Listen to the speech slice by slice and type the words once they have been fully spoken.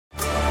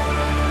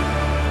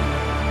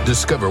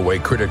Discover why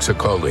critics are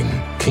calling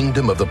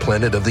Kingdom of the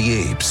Planet of the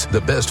Apes the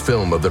best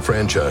film of the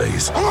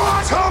franchise.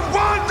 What a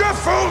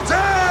wonderful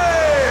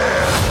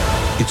day!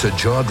 It's a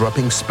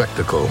jaw-dropping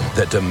spectacle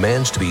that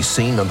demands to be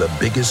seen on the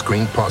biggest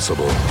screen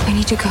possible. I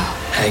need to go.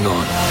 Hang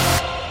on.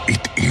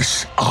 It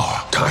is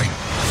our time.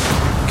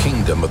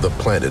 Kingdom of the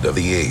Planet of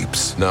the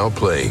Apes. Now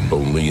playing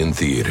only in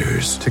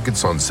theaters.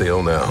 Tickets on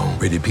sale now.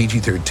 Rated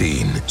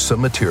PG-13.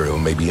 Some material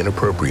may be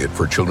inappropriate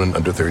for children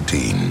under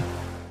 13.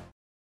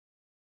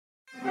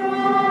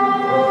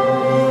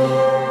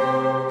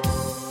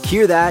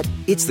 Hear that?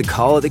 It's the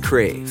call of the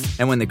Crave.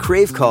 And when the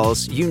Crave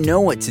calls, you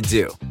know what to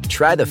do.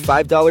 Try the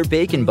 $5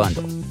 Bacon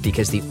Bundle.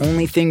 Because the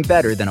only thing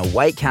better than a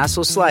White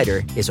Castle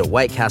slider is a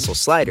White Castle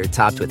slider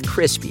topped with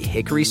crispy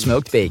hickory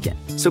smoked bacon.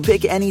 So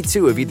pick any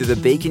two of either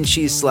the Bacon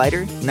Cheese Slider,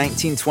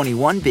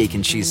 1921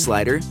 Bacon Cheese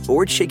Slider,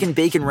 or Chicken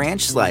Bacon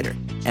Ranch Slider.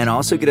 And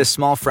also get a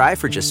small fry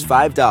for just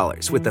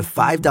 $5 with the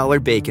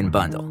 $5 Bacon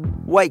Bundle.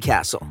 White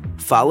Castle.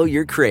 Follow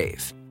your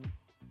Crave.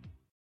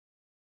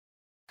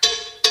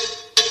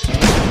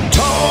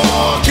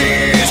 Talk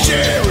is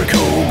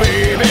Jericho,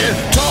 baby.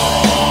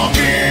 Talk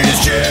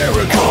is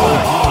Jericho.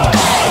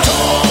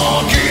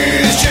 Talk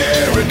is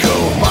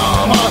Jericho,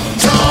 mama.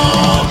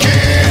 Talk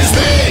is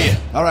me.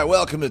 All right,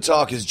 welcome to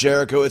Talk is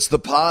Jericho. It's the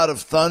pod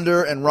of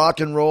thunder and rock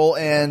and roll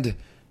and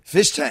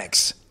fish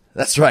tanks.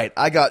 That's right,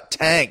 I got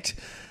tanked.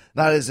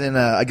 Not as in,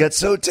 I got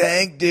so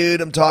tanked, dude.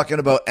 I'm talking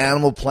about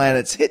Animal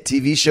Planet's hit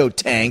TV show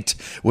Tanked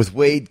with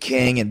Wade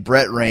King and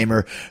Brett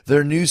Raymer.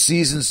 Their new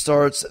season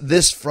starts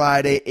this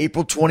Friday,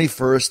 April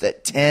 21st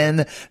at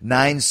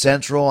 10/9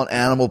 Central on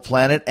Animal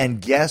Planet. And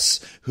guess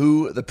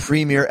who the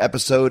premiere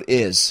episode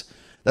is?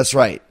 That's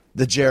right.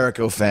 The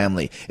Jericho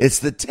family. It's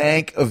the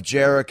tank of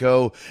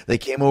Jericho. They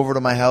came over to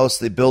my house.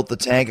 They built the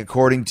tank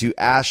according to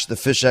Ash, the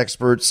fish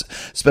expert's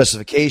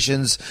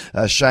specifications,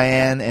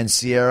 Cheyenne and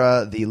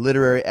Sierra, the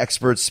literary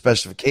experts'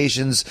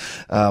 specifications.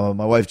 My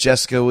wife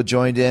Jessica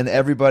joined in.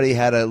 Everybody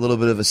had a little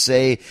bit of a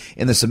say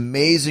in this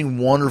amazing,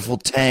 wonderful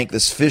tank,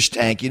 this fish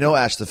tank. You know,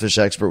 Ash, the fish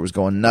expert, was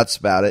going nuts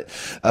about it.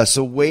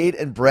 So Wade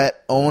and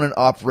Brett own and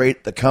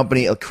operate the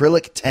company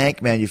Acrylic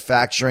Tank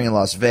Manufacturing in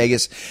Las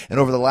Vegas. And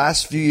over the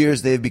last few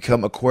years, they've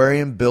become aquarium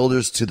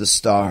builders to the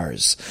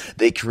stars.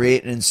 They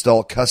create and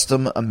install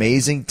custom,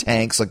 amazing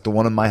tanks like the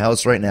one in my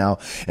house right now.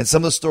 And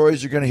some of the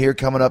stories you're going to hear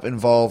coming up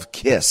involve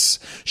Kiss,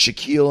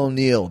 Shaquille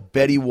O'Neal,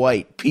 Betty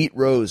White, Pete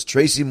Rose,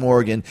 Tracy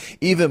Morgan,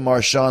 even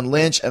Marshawn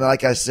Lynch. And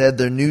like I said,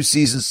 their new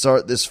season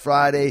start this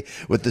Friday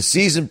with the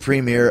season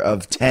premiere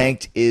of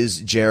Tanked is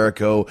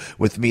Jericho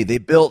with me. They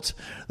built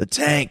the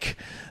tank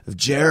of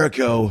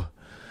Jericho.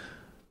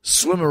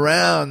 Swim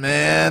around,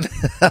 man.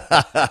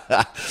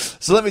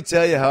 So let me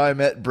tell you how I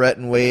met Brett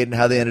and Wade and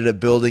how they ended up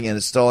building and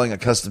installing a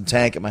custom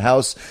tank at my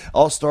house.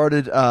 All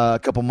started a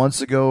couple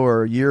months ago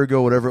or a year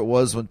ago, whatever it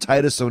was, when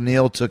Titus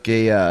O'Neil took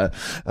a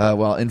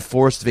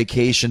enforced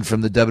vacation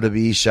from the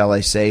WWE, shall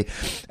I say.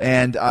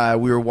 And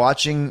we were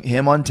watching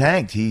him on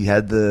Tanked. He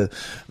had the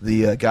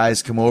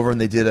guys come over and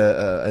they did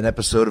an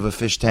episode of a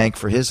fish tank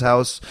for his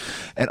house.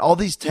 And all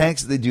these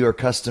tanks that they do are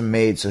custom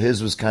made. So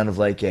his was kind of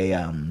like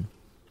a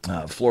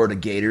Florida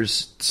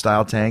Gators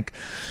style tank.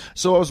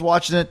 So I was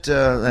watching it,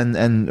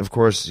 and of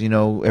course, you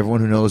know, everyone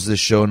who knows this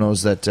show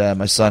knows that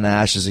my son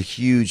Ash is a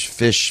huge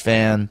fish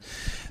fan.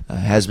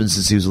 Has been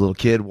since he was a little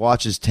kid,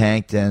 watches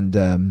Tanked,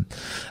 and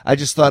I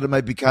just thought it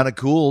might be kind of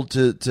cool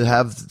to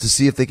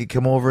see if they could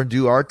come over and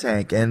do our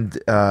tank. And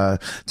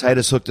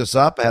Titus hooked us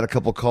up. I had a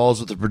couple calls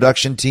with the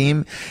production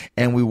team,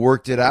 and we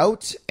worked it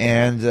out.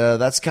 And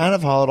that's kind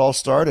of how it all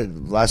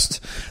started.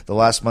 The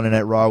last Monday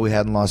Night Raw we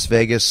had in Las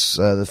Vegas,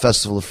 the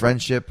Festival of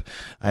Friendship.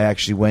 I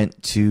actually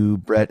went to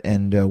Brett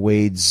and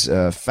Wade's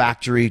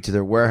factory, to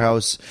their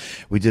warehouse.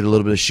 We did a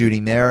little bit of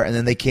shooting there, and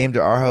then they came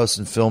to our house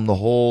and filmed the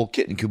whole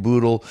kit and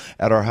caboodle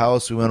at our house.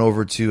 We went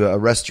over to a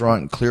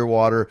restaurant in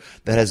Clearwater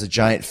that has a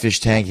giant fish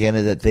tank in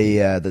it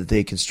that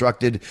they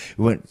constructed.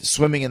 We went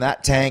swimming in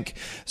that tank.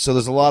 So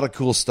there's a lot of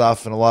cool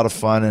stuff and a lot of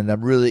fun, and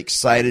I'm really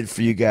excited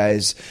for you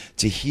guys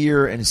to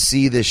hear and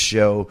see this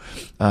show.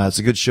 It's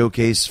a good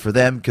showcase for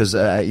them because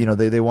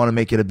they want to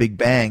make it a big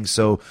bang,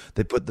 so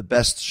they put the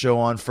best show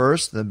on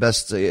first, the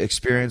best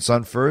experience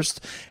on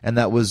first, and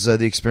that was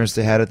the experience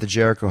they had at the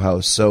Jericho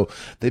house. So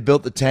they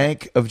built the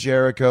tank of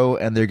Jericho,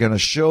 and they're going to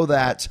show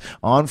that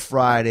on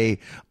Friday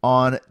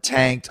on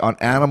Tanked on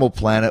Animal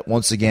Planet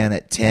once again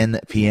at 10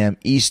 p.m.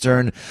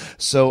 Eastern.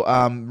 So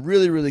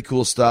really, really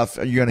cool stuff.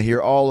 You're going to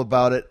hear all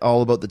about it,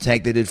 all about the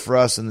tank they did for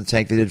us and the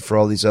tank they did for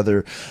all these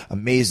other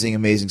amazing,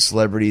 amazing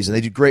celebrities, and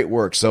they do great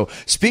work. So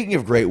speaking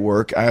of great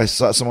work, I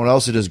saw someone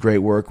else who does great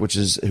work, which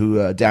is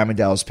Diamond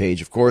Dallas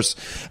Page, of course.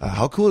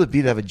 How cool would it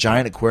be to have a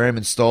giant aquarium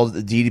installed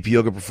at the DDP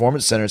Yoga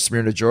Performance Center in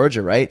Smyrna,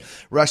 Georgia, right?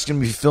 We're actually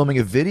going to be filming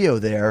a video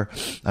there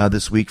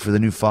this week for the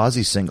new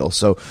Fozzy single.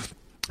 So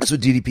That's what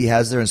DDP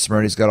has there in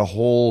Smyrna. He's got a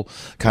whole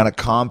kind of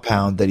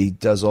compound that he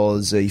does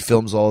he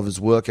films all of his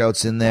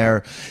workouts in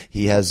there.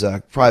 He has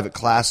private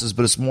classes,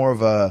 but it's more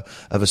of a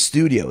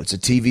studio. It's a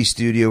TV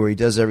studio where he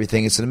does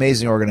everything. It's an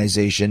amazing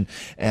organization,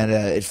 and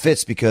it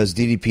fits because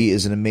DDP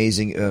is an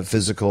amazing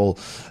physical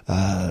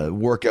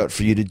workout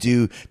for you to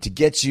do to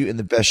get you in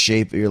the best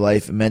shape of your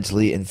life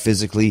mentally and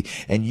physically.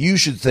 And you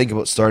should think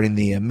about starting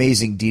the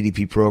amazing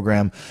DDP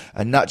program,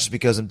 not just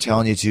because I'm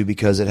telling you to,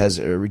 because it has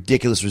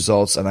ridiculous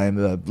results, and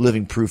I'm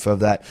living proof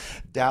of that.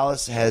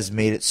 Dallas has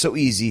made it so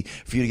easy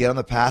for you to get on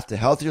the path to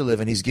healthier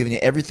living. He's giving you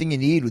everything you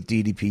need with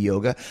DDP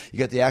Yoga. You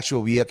got the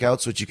actual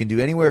workouts, which you can do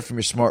anywhere from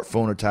your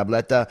smartphone or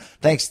tableta,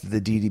 thanks to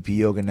the DDP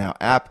Yoga Now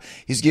app.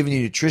 He's giving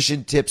you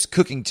nutrition tips,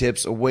 cooking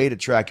tips, a way to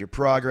track your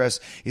progress.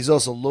 He's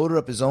also loaded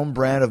up his own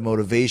brand of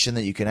motivation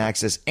that you can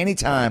access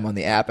anytime on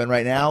the app. And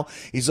right now,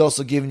 he's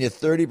also giving you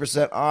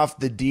 30% off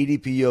the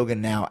DDP Yoga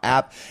Now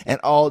app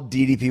and all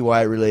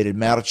DDPY related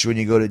merch when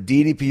you go to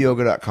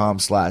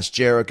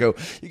ddpyoga.com/Jericho.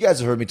 You guys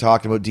have heard me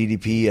talking about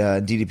DDP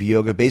and DDP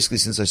Yoga basically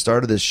since I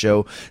started this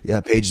show.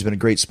 Paige has been a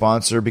great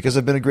sponsor because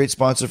I've been a great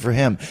sponsor for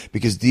him,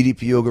 because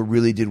DDP Yoga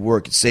really did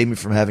work. It saved me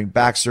from having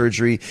back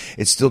surgery.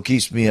 It still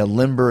keeps me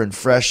limber and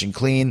fresh and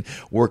clean.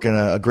 Working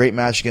a great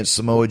match against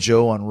Samoa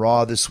Joe on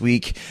Raw this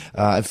week.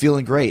 I'm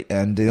feeling great,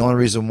 and the only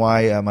reason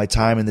why my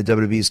time in the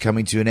WWE is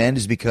coming to an end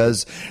is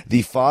because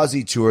the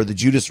Fozzy Tour, the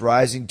Judas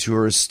Rising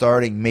Tour, is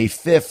starting May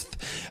 5th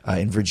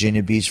in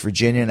Virginia Beach,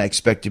 Virginia, and I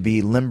expect to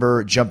be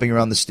limber, jumping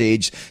around the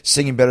stage,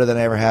 singing better than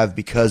I ever have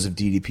because of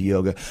DDP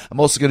Yoga.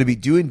 I'm also going to be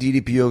doing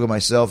DDP Yoga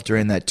myself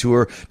during that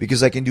tour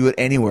because I can do it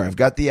anywhere. I've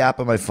got the app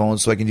on my phone,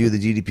 so I can do the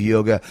DDP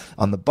Yoga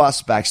on the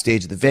bus,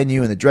 backstage at the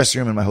venue, in the dressing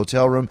room, in my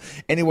hotel room,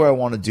 anywhere I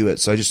want to do it.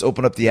 So I just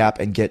open up the app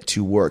and get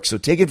to work. So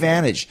take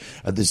advantage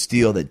of this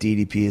deal that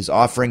DDP is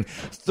offering.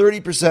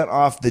 30%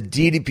 off the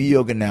DDP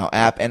Yoga Now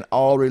app and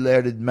all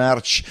related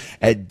merch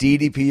at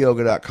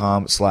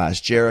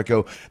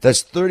ddpyoga.com/Jericho.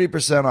 That's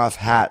 30% off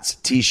hats,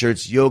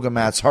 t-shirts, yoga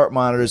mats, heart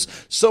monitors,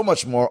 so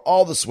much more,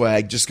 all the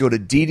swag. Just go to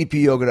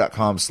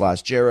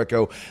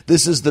ddpyoga.com/Jericho.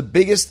 This is the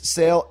biggest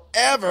sale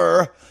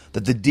ever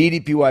that the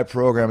DDPY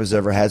program has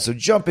ever had. So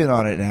jump in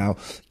on it now.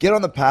 Get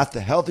on the path to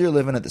healthier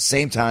living at the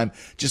same time.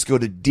 Just go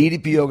to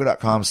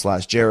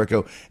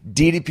ddpyoga.com/Jericho,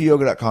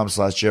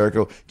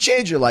 ddpyoga.com/Jericho.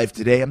 Change your life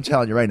today. I'm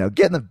telling you right now.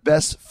 Get in the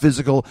best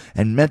physical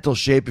and mental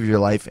shape of your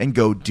life and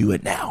go do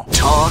it now.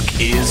 Talk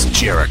is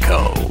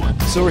Jericho.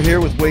 So we're here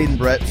with Wade and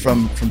Brett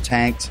from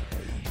Tanked,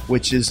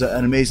 which is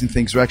an amazing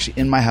thing, because we're actually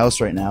in my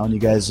house right now, and you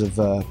guys have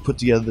put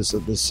together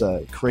this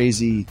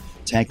crazy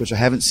tank, which I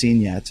haven't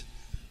seen yet.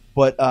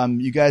 But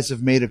you guys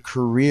have made a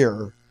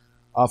career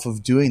off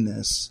of doing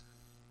this,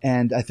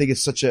 and I think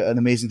it's such an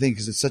amazing thing,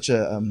 because it's such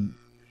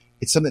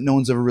it's something that no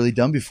one's ever really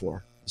done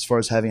before, as far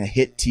as having a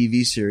hit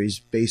TV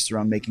series based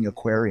around making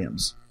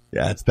aquariums.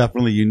 Yeah, it's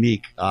definitely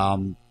unique. I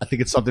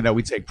think it's something that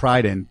we take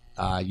pride in.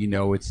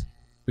 It's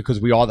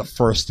because we are the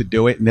first to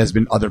do it, and there's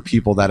been other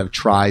people that have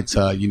tried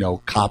to,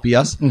 copy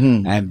us,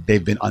 and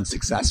they've been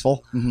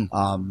unsuccessful. And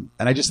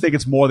I just think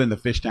it's more than the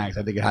fish tanks.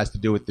 I think it has to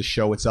do with the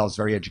show itself. It's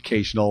very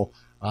educational.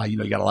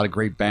 You got a lot of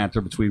great banter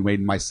between Wade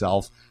and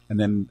myself. And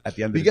then at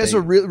the end of the day... You guys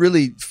are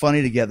really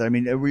funny together. I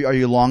mean, are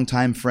you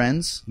longtime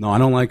friends? No, I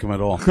don't like him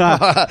at all.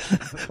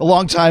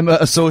 Longtime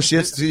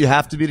associates? Do you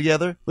have to be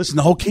together? Listen,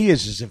 the whole key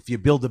is if you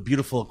build a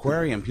beautiful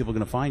aquarium, people are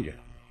going to find you.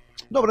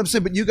 No, but I'm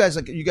saying, you guys,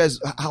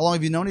 how long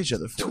have you known each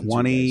other for?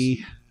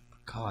 20...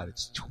 God,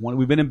 it's 20.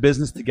 We've been in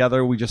business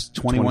together. We just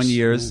 21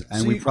 years,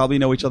 and we probably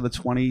know each other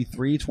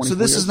 23, 24 So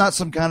this years. is not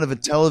some kind of a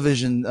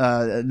television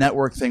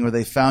network thing where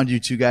they found you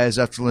two guys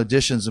after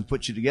auditions and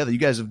put you together. You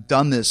guys have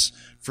done this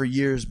for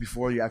years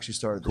before you actually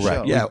started the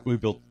show. Yeah, we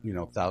built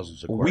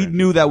thousands of We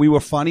knew that we were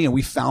funny, and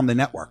we found the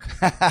network.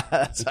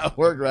 That's how it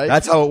worked, right?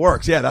 That's how it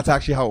works. Yeah, that's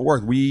actually how it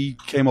worked. We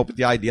came up with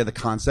the idea, the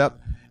concept,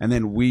 and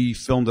then we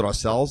filmed it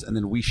ourselves, and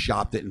then we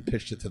shopped it and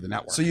pitched it to the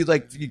network. So you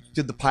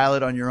did the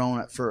pilot on your own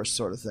at first,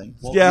 sort of thing.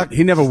 Well, yeah,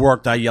 he never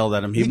worked. I yelled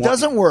at him. He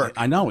doesn't work.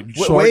 I know.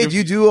 Wade,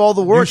 you do all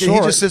the work, and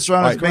he just sits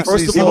around and makes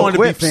these he little wanted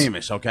quips. to be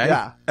famous, okay?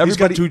 Yeah. He's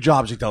got 2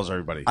 jobs, he tells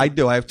everybody. I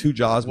do. I have 2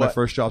 jobs. What? My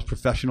first job is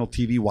professional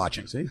TV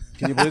watching. See?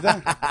 Can you believe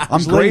that?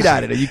 I'm great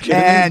at it. Are you kidding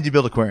me? And you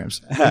build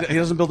aquariums. He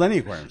doesn't build any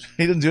aquariums.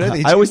 He doesn't do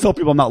anything. I always tell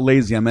people I'm not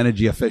lazy. I'm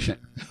energy efficient.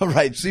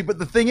 Right. See, but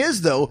the thing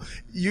is, though,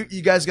 you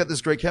guys got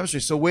this great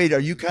chemistry. So, Wade, are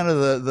you kind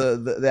of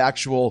the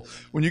actual,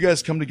 when you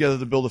guys come together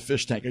to build a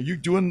fish tank, are you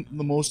doing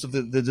the most of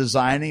the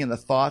designing and the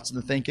thoughts and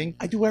the thinking?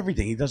 I do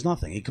everything. He does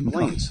nothing. He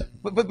complains.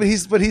 But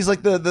he's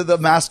like the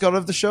mascot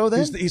of the show.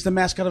 Then he's the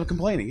mascot of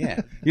complaining.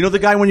 Yeah. You know the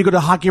guy when you go to a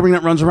hockey ring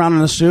that runs around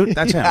in a suit?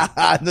 That's him.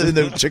 in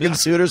the chicken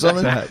suit or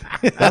something.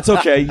 That's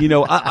okay.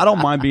 I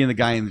don't mind being the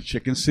guy in the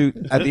chicken suit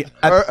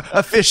or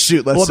a fish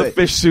suit. Let's say the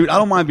fish suit. I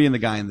don't mind being the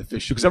guy in the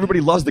fish suit because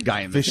everybody loves the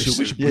guy in the fish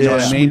suit. You know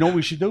what I mean? You know what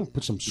we should do?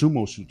 Put some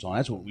sumo suits on.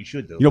 That's what we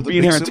should do.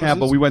 Being here in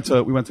Tampa, we went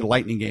to the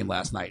Lightning game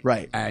last night.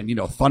 Right. And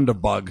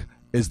Thunderbug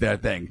is their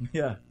thing.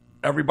 Yeah.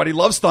 everybody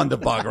loves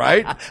Thunderbug,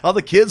 right? All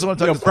the kids want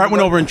to talk to Brett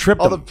went Thunderbug. over and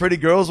tripped All him. the pretty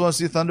girls want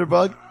to see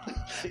Thunderbug.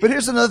 But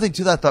here's another thing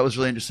too that I thought was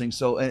really interesting.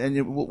 So,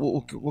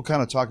 we'll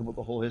kind of talk about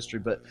the whole history.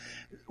 But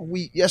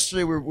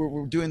yesterday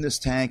we're doing this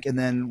tank, and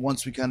then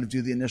once we kind of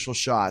do the initial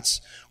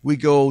shots, we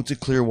go to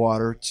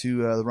Clearwater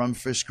to the Rum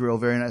Fish Grill,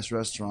 very nice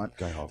restaurant.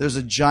 There's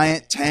a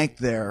giant tank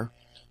there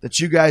that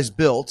you guys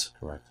built.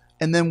 Correct.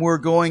 And then we're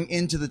going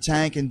into the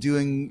tank and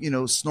doing,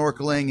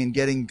 snorkeling and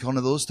getting kind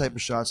of those type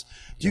of shots.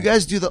 Do you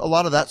guys do a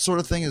lot of that sort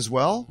of thing as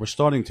well? We're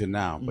starting to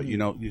now, but you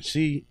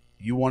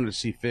wanted to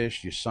see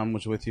fish. Your son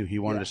was with you. He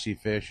wanted to see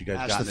fish. You guys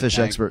Ask got the in fish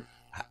tank. expert.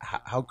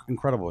 How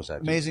incredible was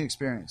that? Amazing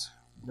experience.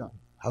 Yeah.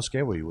 How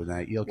scared were you when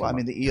that eel came Well, I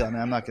mean, up? the eel. I mean,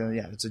 I'm not going to.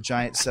 Yeah, it's a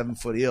giant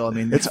 7-foot eel. I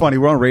mean, It's funny.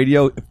 We're on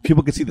radio.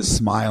 People can see the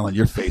smile on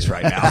your face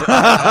right now.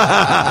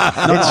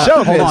 It's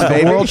showbiz, Hold on,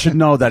 baby. the world should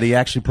know that he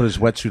actually put his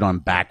wetsuit on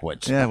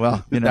backwards. Yeah,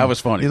 well, that was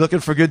funny. You're looking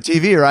for good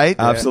TV, right?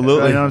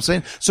 Absolutely. You know what I'm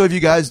saying? So, have you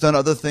guys done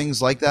other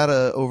things like that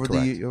over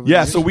the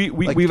Yeah, years? so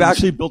Like, we've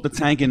actually built a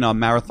tank in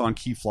Marathon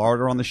Key,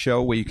 Florida on the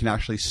show where you can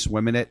actually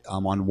swim in it.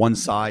 On one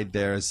side,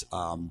 there's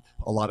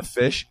a lot of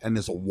fish, and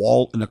there's an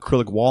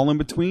acrylic wall in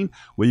between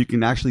where you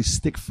can actually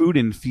stick food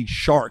in and feed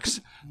sharks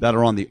that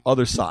are on the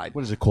other side.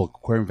 What is it called?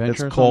 Aquarium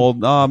Venture? It's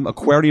called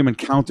Aquarium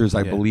Encounters,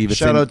 I believe. It's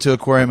Shout out to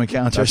Aquarium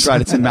Encounters. That's right.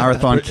 It's in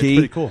Marathon It's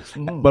Key. pretty cool.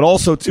 But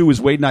also, too,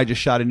 is Wade and I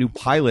just shot a new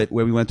pilot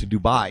where we went to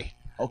Dubai.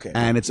 Okay.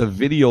 And it's a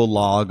video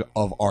log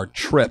of our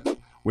trip,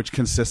 which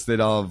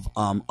consisted of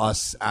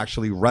us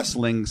actually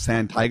wrestling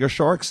sand tiger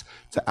sharks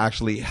to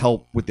actually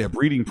help with their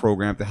breeding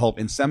program to help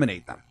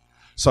inseminate them.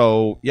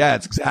 So, yeah,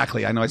 it's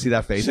exactly. I know I see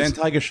that face. Sand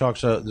tiger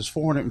sharks, there's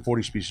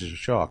 440 species of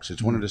sharks.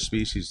 It's one of the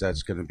species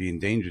that's going to be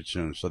endangered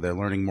soon, so they're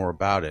learning more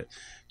about it.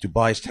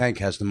 Dubai's tank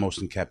has the most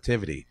in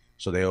captivity,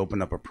 so they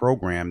opened up a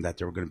program that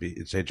they're going to be,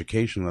 it's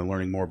educational, they're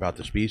learning more about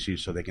the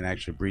species so they can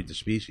actually breed the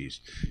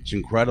species. It's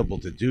incredible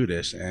to do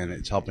this, and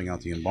it's helping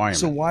out the environment.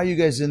 So, why are you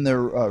guys in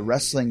there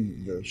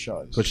wrestling the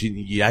sharks? But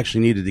you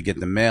actually needed to get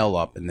the male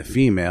up and the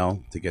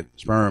female to get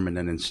sperm and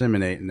then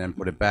inseminate and then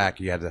put it back.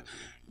 You had to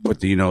put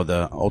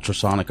the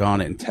ultrasonic on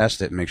it and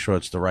test it and make sure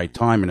it's the right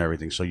time and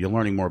everything. So you're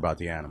learning more about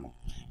the animal.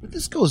 But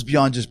this goes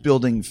beyond just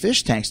building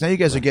fish tanks. Now you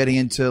guys are getting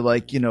into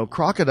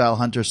crocodile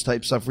hunters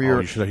type stuff where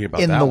you're you should hear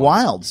about in that the one.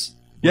 wilds.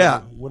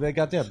 Yeah. What they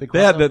got there? Big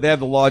They have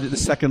the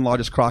second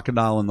largest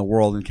crocodile in the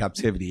world in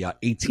captivity,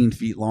 18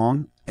 feet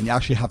long, and you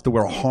actually have to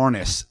wear a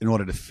harness in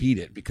order to feed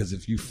it because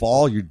if you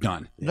fall, you're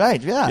done.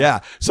 Right, yeah. Yeah.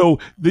 So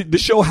the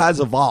show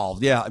has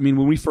evolved. Yeah. I mean,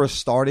 when we first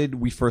started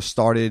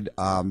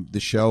the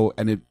show,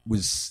 and it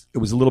was a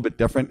little bit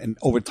different. And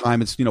over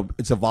time, it's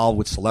evolved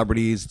with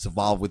celebrities. It's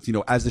evolved with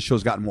as the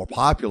show's gotten more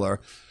popular.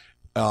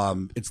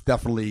 It's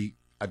definitely,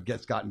 I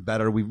guess, gotten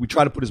better. We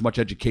try to put as much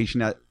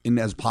education in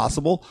as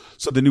possible.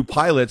 So the new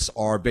pilots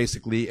are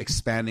basically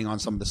expanding on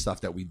some of the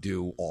stuff that we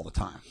do all the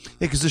time. Yeah,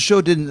 because the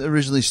show didn't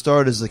originally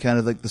start as the kind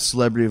of like the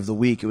celebrity of the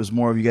week. It was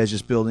more of you guys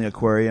just building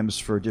aquariums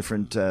for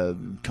different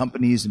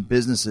companies and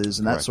businesses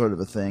and that sort of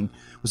a thing.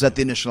 Was that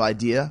the initial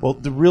idea? Well,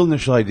 the real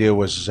initial idea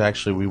was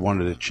actually we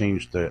wanted to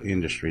change the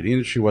industry. The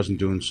industry wasn't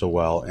doing so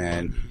well,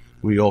 and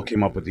we all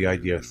came up with the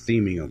idea of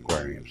theming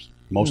aquariums.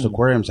 Most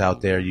aquariums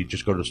out there, you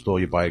just go to the store,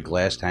 you buy a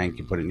glass tank,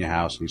 you put it in your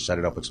house, and you set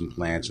it up with some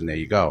plants, and there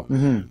you go.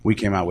 We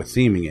came out with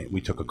theming it. We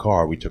took a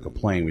car, we took a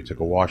plane, we took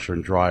a washer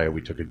and dryer,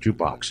 we took a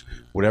jukebox.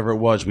 Whatever it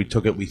was, we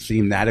took it, we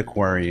themed that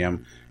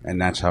aquarium, and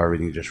that's how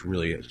everything just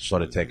really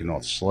started taking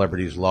off.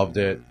 Celebrities loved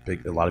it.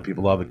 A lot of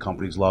people loved it.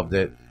 Companies loved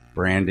it.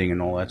 Branding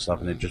and all that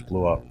stuff, and it just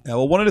blew up. Yeah,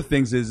 well, one of the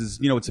things is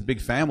it's a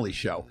big family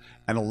show,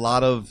 and a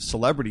lot of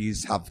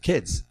celebrities have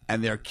kids,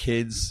 and their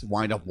kids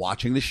wind up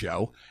watching the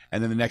show,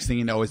 and then the next thing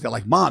you know is they're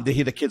like, "Mom," they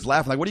hear the kids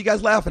laughing, like, "What are you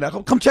guys laughing at?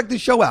 Come check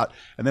this show out."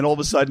 And then all of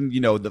a sudden,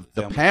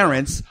 the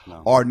parents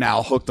are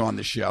now hooked on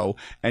the show,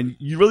 and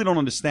you really don't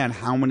understand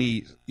how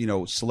many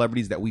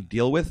celebrities that we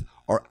deal with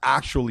are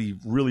actually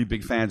really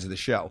big fans of the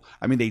show.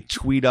 I mean, they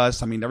tweet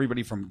us. I mean,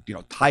 everybody from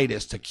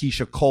Titus to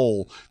Keisha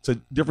Cole to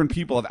different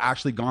people have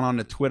actually gone on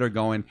to Twitter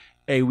going,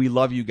 "Hey, we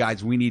love you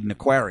guys. We need an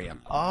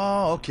aquarium."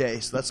 Oh,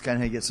 okay. So that's kind of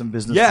how you get some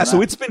business. Yeah, from so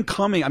that. it's been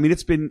coming. I mean,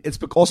 it's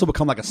also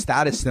become like a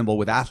status symbol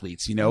with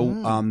athletes.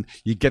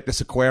 You get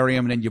this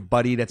aquarium, and then your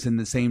buddy that's in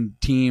the same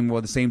team or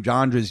the same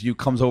genre as you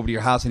comes over to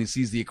your house and he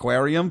sees the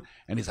aquarium,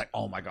 and he's like,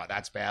 "Oh my god,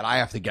 that's bad. I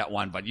have to get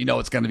one." But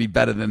it's going to be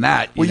better than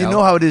that. Well, you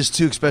know how it is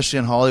too, especially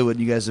in Hollywood.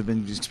 You guys have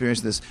been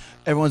experiencing this.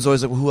 Everyone's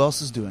always like, "Well, who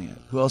else is doing it?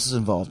 Who else is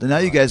involved?" And now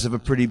you guys have a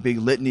pretty big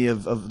litany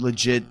of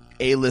legit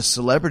A-list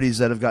celebrities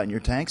that have gotten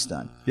your tanks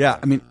done. Yeah,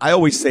 I mean, I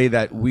always say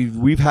that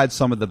we've had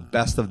some of the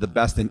best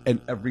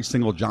in every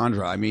single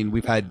genre. I mean,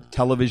 we've had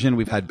television,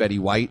 we've had Betty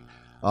White.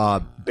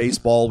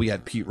 Baseball, we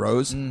had Pete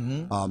Rose.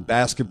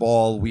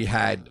 Basketball, we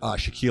had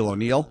Shaquille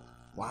O'Neal.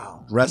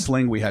 Wow.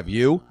 Wrestling, we have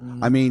you.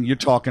 I mean, you're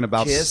talking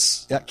about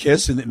Kiss.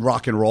 Kiss and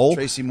rock and roll.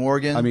 Tracy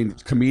Morgan. I mean,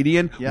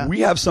 comedian. Yeah. We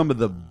have some of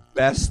the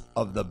best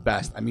of the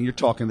best. I mean, you're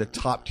talking the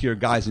top tier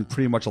guys in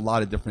pretty much a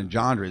lot of different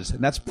genres,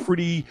 and that's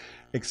pretty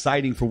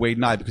exciting for Wade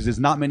and I because there's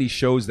not many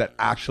shows that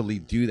actually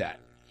do that.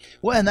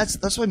 Well, and that's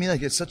what I mean.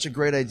 Like, it's such a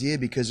great idea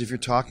because if you're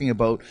talking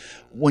about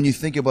when you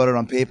think about it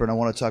on paper, and I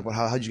want to talk about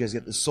how did you guys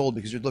get this sold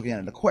because you're looking at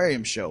an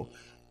aquarium show.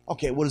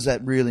 Okay, what does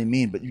that really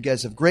mean? But you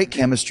guys have great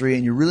chemistry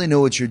and you really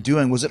know what you're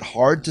doing. Was it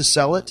hard to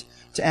sell it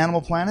to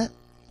Animal Planet?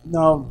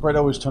 No, Brett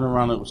always turned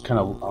around. It was kind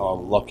of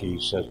lucky,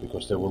 he says,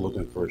 because they were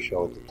looking for a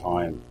show at the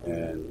time.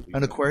 And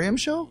An aquarium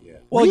show? Yeah.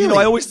 Well, Really?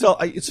 I always tell.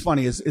 It's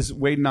funny. Is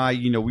Wade and I,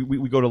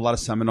 we go to a lot of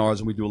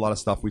seminars and we do a lot of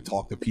stuff. We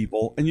talk to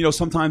people, and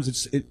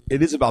sometimes it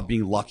is about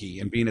being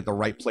lucky and being at the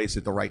right place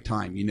at the right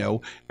time.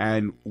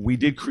 And we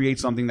did create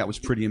something that was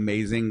pretty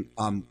amazing.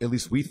 At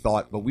least we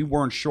thought, but we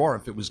weren't sure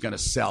if it was going to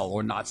sell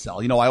or not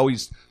sell. I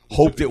always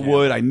hoped it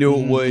would. I knew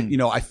it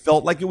would. I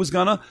felt like it was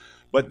gonna,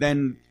 but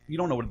then you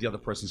don't know what the other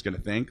person's going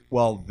to think.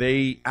 Well,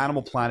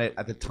 Animal Planet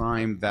at the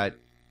time that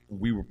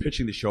we were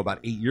pitching the show about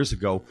 8 years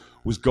ago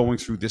was going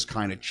through this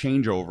kind of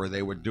changeover.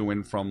 They were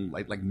doing from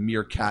like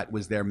Meerkat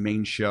was their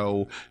main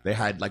show. They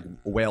had like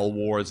Whale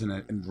Wars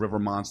and River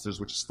Monsters,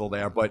 which is still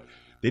there, but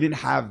they didn't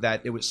have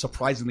that. It was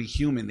Surprisingly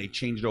Human. They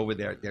changed over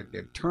their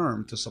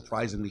term to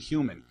Surprisingly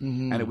Human,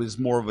 and it was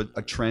more of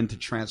a trend to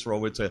transfer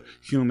over to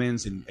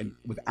humans and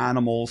with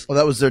animals. Well,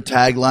 that was their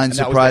tagline, And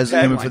that was Surprising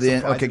Human tagline, for the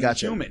end. Okay, Surprisingly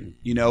gotcha.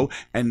 Human,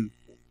 and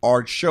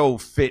our show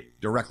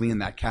fit directly in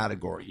that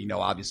category.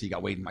 Obviously you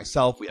got Wade and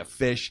myself, we have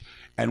Fish,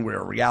 and we're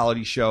a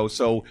reality show.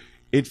 So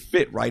it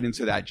fit right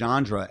into that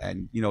genre.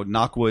 And,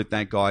 Knockwood,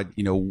 thank God,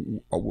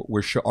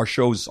 our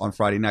shows on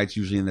Friday nights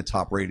usually in the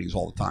top ratings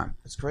all the time.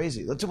 That's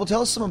crazy. Well,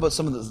 tell us some about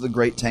some of the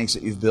great tanks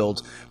that you've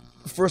built.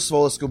 First of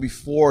all, let's go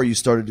before you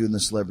started doing the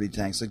celebrity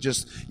tanks. Like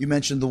you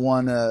mentioned the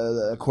one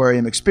the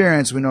Aquarium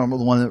Experience. We know the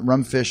one at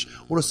Rumfish.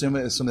 What are some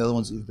of the other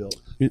ones that you've built?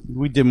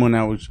 We did one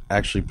that was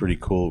actually pretty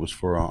cool. It was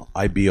for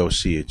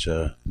IBOC. It's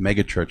a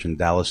mega church in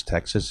Dallas,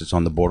 Texas. It's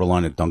on the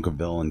borderline of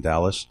Dunkerville and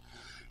Dallas.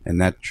 And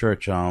that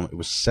church, it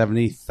was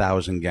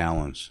 70,000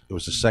 gallons. It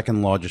was the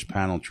second largest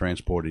panel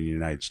transported in the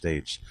United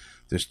States.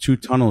 There's 2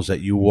 tunnels that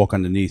you walk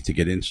underneath to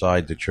get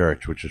inside the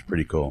church, which is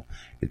pretty cool.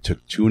 It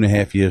took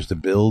 2.5 years to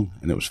build,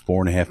 and it was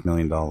 $4.5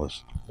 million.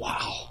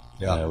 Wow.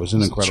 Yeah, it was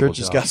an incredible Church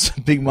has job. got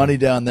some big money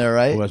down there,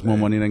 right? Who has more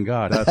money than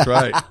God? That's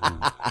right.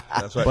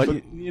 That's right.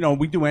 But,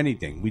 we do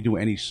anything. We do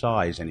any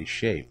size, any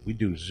shape. We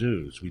do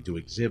zoos. We do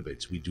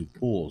exhibits. We do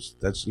pools.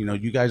 That's,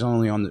 you guys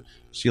only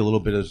see a little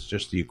bit of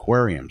just the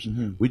aquariums.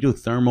 We do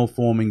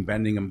thermoforming,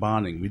 bending, and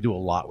bonding. We do a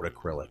lot with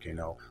acrylic,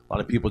 A lot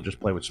of people just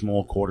play with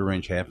small 1/4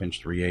 inch, 1/2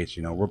 inch,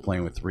 3/8. We're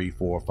playing with 3,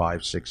 4,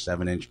 5, 6,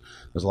 7 inch.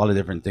 There's a lot of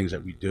different things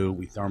that we do.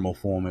 We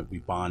thermoform it. We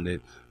bond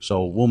it.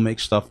 So we'll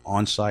make stuff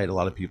on site a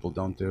lot of people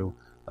don't do.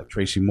 Like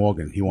Tracy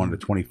Morgan, he wanted a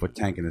 20-foot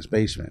tank in his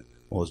basement.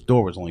 Well, his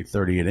door was only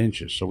 38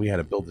 inches, so we had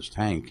to build this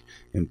tank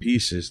in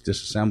pieces,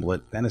 disassemble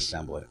it, then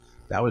assemble it.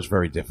 That was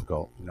very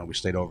difficult. We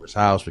stayed over his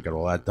house, we got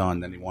all that done,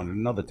 then he wanted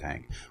another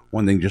tank.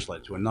 One thing just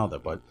led to another,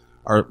 but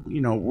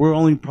we're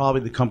only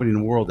probably the company in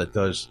the world that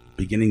does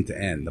beginning to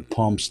end. The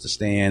pumps, the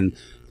stand,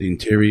 the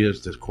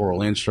interiors, the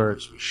coral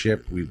inserts, we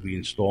ship, we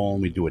install,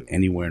 and we do it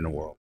anywhere in the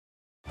world.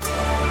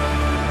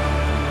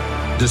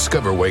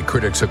 Discover why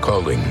critics are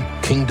calling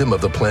Kingdom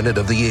of the Planet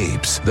of the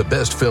Apes the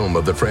best film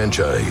of the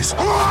franchise.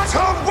 What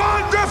a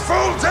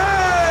wonderful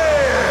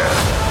day!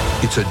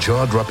 It's a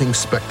jaw-dropping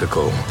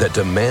spectacle that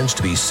demands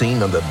to be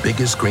seen on the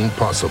biggest screen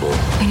possible.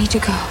 I need to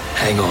go.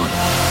 Hang on.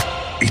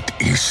 It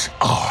is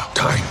our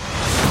time.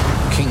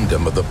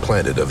 Kingdom of the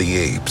Planet of the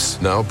Apes,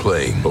 now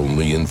playing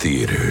only in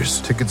theaters.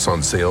 Tickets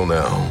on sale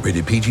now.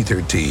 Rated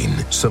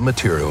PG-13. Some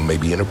material may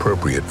be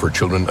inappropriate for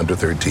children under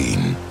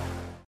 13.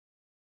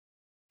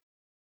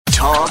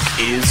 Talk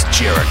is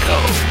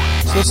Jericho.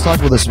 So let's talk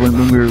about this.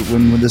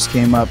 When this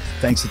came up,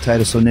 thanks to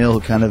Titus O'Neill,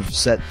 who kind of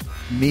set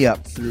me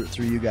up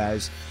through you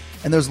guys.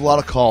 And there's a lot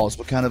of calls.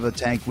 What kind of a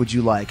tank would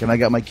you like? And I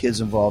got my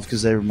kids involved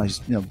because they were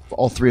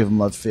all 3 of them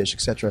love fish,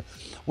 etc.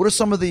 What are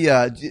some of the?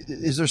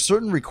 Is there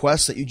certain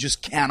requests that you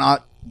just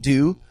cannot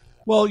do?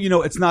 Well,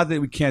 it's not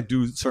that we can't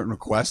do certain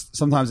requests.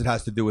 Sometimes it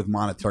has to do with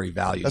monetary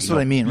value. That's what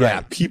I mean, Yeah,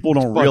 right. people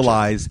don't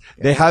realize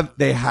they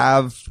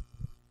have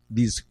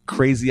these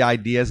crazy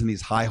ideas and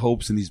these high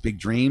hopes and these big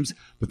dreams,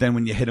 but then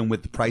when you hit them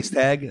with the price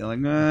tag, they're like,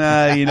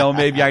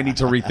 maybe I need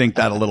to rethink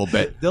that a little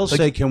bit. They'll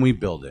say, can we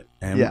build it?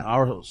 And Yeah.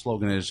 our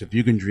slogan is, if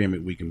you can dream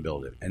it, we can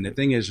build it. And the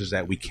thing is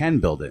that we can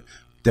build it.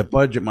 The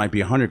budget might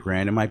be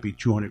 $100,000. It might be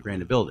 $200,000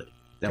 to build it.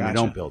 Then Gotcha. we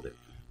don't build it.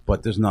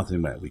 But there's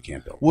nothing that we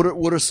can't build.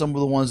 What are some of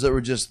the ones that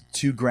were just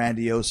too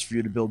grandiose for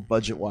you to build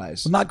budget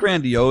wise? Well, not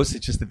grandiose.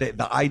 It's just that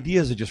the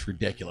ideas are just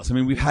ridiculous. I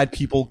mean, we've had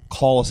people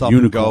call us up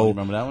Unicorn, and go,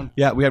 remember that one?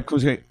 Yeah, we had people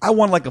say, I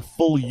want like a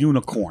full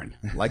unicorn,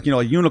 like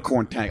a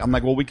unicorn tank. I'm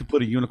like, well, we could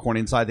put a unicorn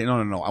inside there.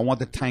 No. I want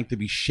the tank to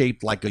be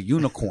shaped like a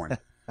unicorn.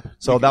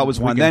 So that was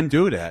one. We Then can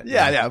do that.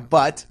 Yeah,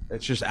 but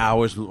It's just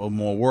hours of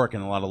more work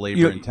and a lot of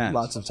labor intense.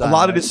 lots of a time.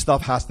 lot of right? this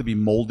stuff has to be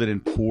molded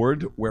and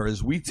poured,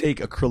 whereas we take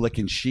acrylic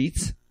and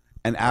sheets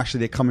and actually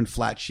they come in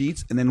flat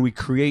sheets, and then we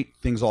create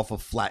things off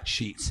of flat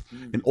sheets.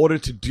 In order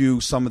to do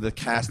some of the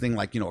casting,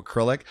 like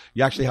acrylic,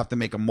 you actually have to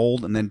make a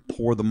mold and then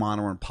pour the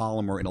mono and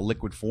polymer in a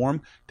liquid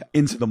form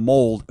into the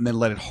mold, and then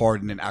let it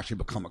harden and actually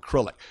become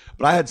acrylic.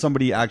 But I had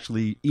somebody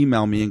actually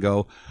email me and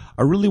go,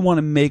 "I really want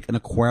to make an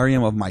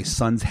aquarium of my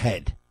son's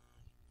head."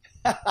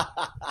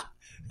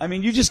 I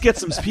mean, you just get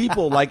some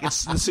people, like,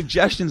 it's the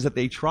suggestions that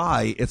they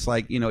try. It's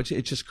like,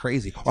 it's just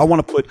crazy. Or I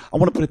want to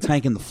put a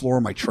tank in the floor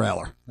of my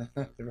trailer.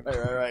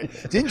 Right.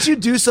 Didn't you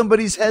do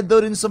somebody's head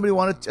though? Didn't somebody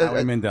want to?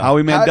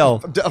 Howie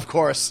Mandel. Of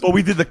course. But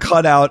we did the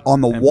cutout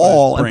on the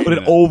wall and put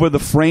it over the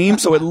frame,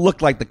 so it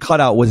looked like the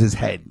cutout was his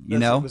head.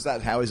 Was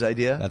that Howie's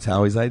idea? That's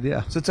Howie's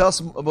idea. So tell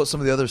us about some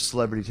of the other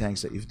celebrity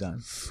tanks that you've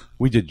done.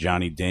 We did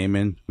Johnny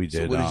Damon. We did.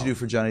 So what did you do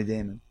for Johnny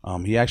Damon?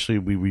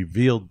 We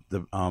revealed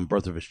the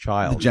birth of his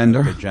child.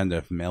 The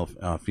gender, male,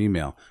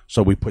 female.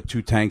 So we put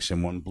 2 tanks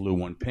in, one blue,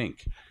 one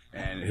pink.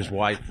 And his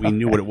wife, we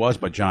knew what it was,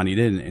 but Johnny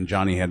didn't. And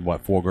Johnny had,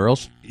 4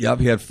 girls? Yep,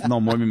 he had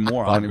maybe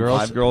more. 5 girls?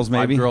 5 girls,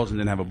 maybe. 5 girls and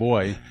didn't have a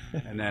boy.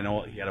 And then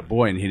he had a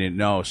boy and he didn't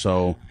know.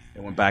 So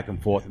it went back and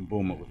forth, and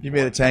boom. It was you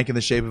made a tank in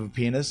the shape of a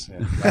penis?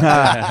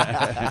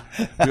 Yeah.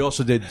 We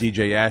also did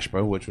DJ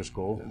Ashba, which was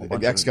cool.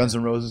 Ex Guns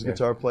N' Roses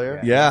guitar player?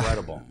 Yeah.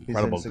 Incredible.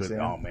 Good.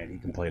 Oh, man, he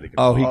can play the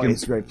guitar.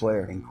 He's a great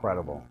player.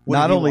 Incredible.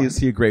 Not only is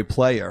he a great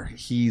player,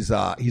 he's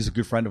a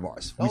good friend of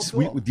ours. Cool.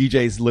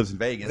 DJs lives in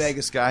Vegas.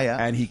 Vegas guy, yeah.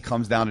 And he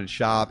comes down to the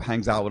shop,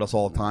 hangs out with us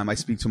all the time. I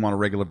speak to him on a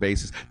regular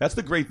basis. That's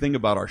the great thing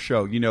about our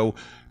show.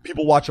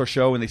 People watch our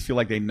show and they feel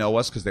like they know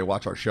us because they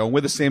watch our show. And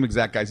we're the same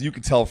exact guys. You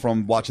can tell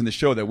from watching the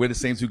show that we're the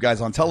same 2 guys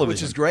on television.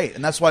 Which is great.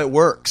 And that's why it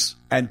works.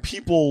 And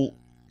people,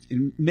 it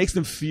makes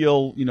them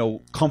feel,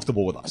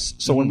 comfortable with us.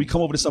 So when we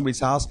come over to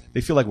somebody's house,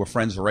 they feel like we're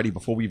friends already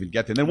before we even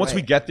get there. And then once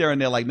we get there and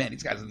they're like, man,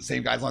 these guys are the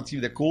same guys on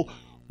TV. They're cool.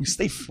 We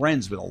stay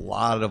friends with a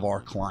lot of our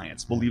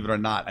clients, believe it or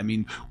not. I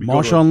mean,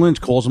 Marshawn Lynch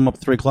calls him up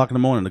at 3 o'clock in the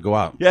morning to go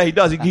out. Yeah, he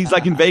does. He's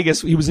like in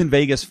Vegas. He was in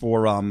Vegas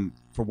for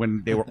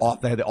when they were off.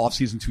 They had the off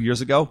season 2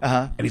 years ago.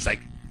 And he's like,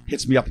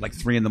 hits me up at like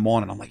 3 a.m.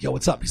 I'm like, yo,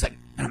 what's up? He's like,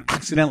 I'm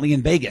accidentally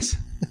in Vegas.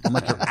 I'm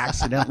like, you're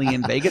accidentally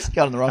in Vegas?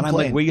 Got on the wrong and I'm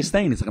plane. like, where you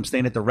staying? He's like, I'm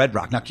staying at the Red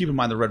Rock. Now, keep in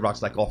mind, the Red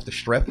Rock's like off the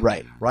strip.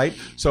 Right.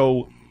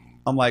 So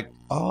I'm like,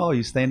 oh,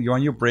 you're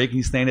on your break and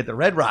you're staying at the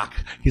Red Rock.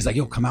 He's like,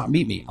 yo, come out and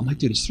meet me. I'm like,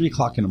 dude, it's 3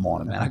 o'clock in the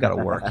morning, man. I got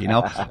to work,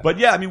 But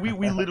yeah, I mean,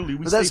 we literally.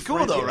 But that's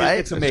cool, though, right?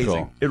 It's amazing.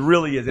 Cool. It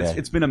really is.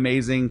 It's been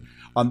amazing.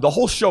 The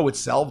whole show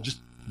itself, just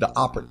the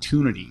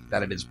opportunity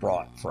that it has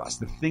brought for us,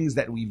 the things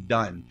that we've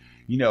done.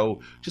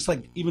 Just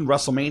like even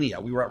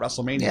WrestleMania. We were at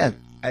WrestleMania,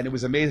 and it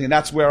was amazing. And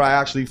that's where I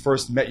actually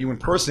first met you in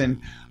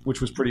person,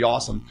 which was pretty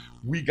awesome.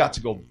 We got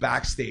to go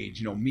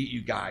backstage, meet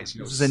you guys.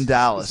 This is in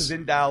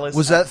Dallas.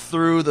 Was that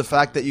through the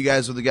fact that you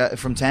guys were the guy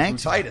from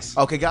Tank? Titus.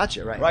 Okay,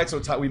 gotcha. Right.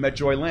 So we met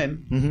Joy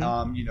Lynn,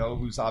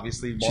 who's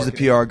obviously she's a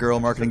PR girl,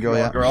 marketing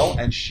girl,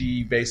 and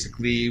she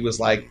basically was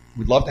like,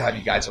 "We'd love to have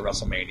you guys at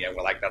WrestleMania."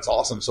 We're like, "That's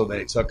awesome." So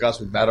they took us.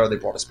 We met her. They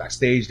brought us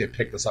backstage. They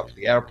picked us up to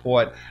the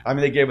airport. I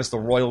mean, they gave us the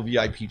royal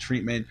VIP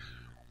treatment.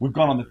 We've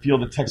gone on the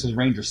field at Texas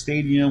Ranger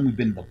Stadium. We've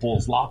been in the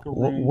Bulls locker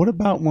room. What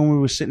about when we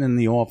were sitting in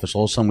the office,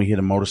 all of a sudden we hear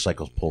the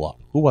motorcycles pull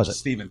up? Who was it?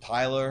 Steven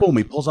Tyler. Boom,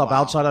 he pulls up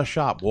outside our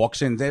shop,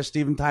 walks in, there's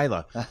Steven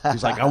Tyler.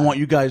 He's like, I want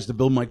you guys to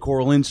build my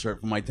coral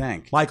insert for my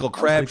tank. Michael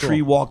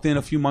Crabtree walked in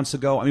a few months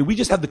ago. I mean, we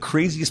just have the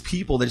craziest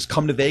people that just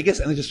come to Vegas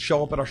and they just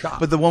show up at our shop.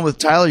 But the one with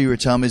Tyler you were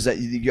telling me is that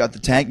you got the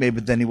tank made,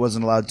 but then he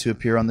wasn't allowed to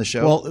appear on the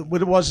show? Well,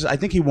 what it was, I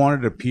think he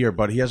wanted to appear,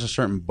 but he has a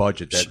certain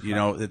budget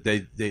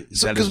that,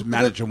 that his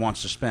manager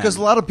wants to spend. Because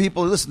a lot of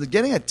people, listen,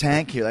 getting a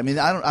tank here. I mean,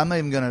 I'm not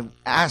even going to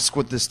ask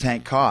what this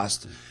tank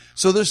cost.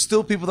 So there's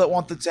still people that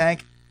want the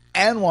tank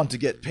and want to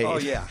get paid. Oh,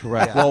 yeah.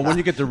 Correct. Yeah. Well, when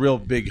you get the real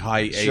big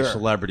high A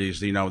celebrities,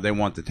 they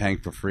want the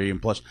tank for free.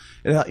 And plus,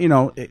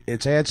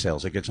 it's ad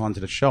sales. It gets onto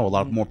the show. A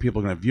lot more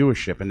people are going to have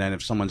viewership. And then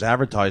if someone's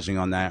advertising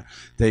on that,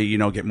 they,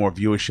 get more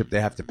viewership.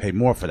 They have to pay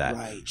more for that.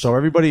 Right. So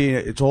everybody,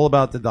 it's all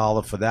about the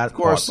dollar for that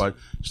part. But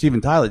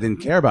Steven Tyler didn't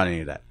care about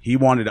any of that. He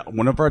wanted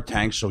one of our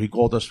tanks, so he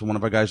called us, one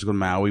of our guys to go to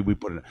Maui. We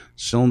put a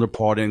cylinder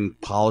part in,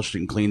 polished it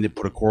and cleaned it,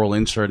 put a coral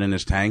insert in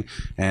his tank.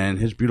 And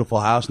his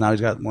beautiful house, now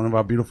he's got one of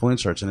our beautiful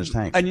inserts in his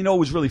tank. And it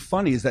was really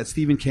funny is that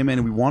Steven came in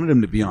and we wanted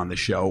him to be on the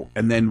show,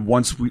 and then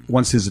once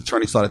his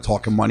attorney started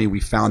talking money, we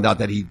found out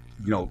that he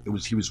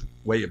was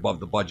way above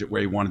the budget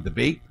where he wanted to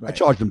be. Right. I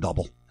charged him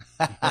double.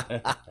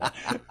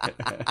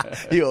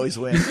 You always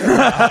win. See,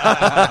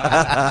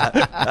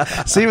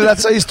 but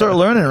that's how you start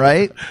learning,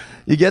 right?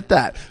 You get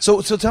that.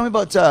 So tell me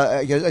about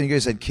you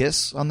guys had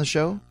Kiss on the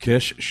show.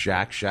 Kiss,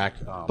 Shaq.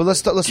 But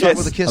let's talk about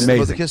the Kiss. Amazing.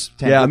 About the Kiss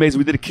tank. Yeah, amazing.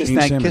 We did a Kiss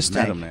tank. Kiss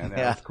tank, man. Yeah,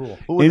 that's cool.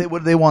 What do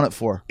they want it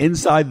for?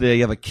 Inside there,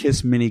 you have a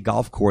Kiss mini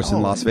golf course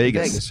in Las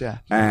Vegas.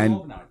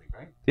 And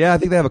I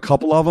think they have a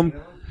couple of them.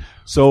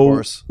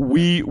 So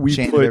we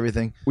put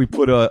everything. We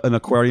put an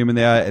aquarium in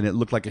there, and it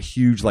looked like a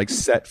huge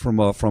set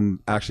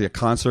from actually a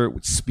concert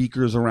with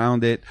speakers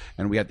around it,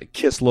 and we had the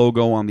Kiss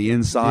logo on the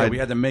inside. Yeah, we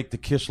had to make the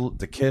Kiss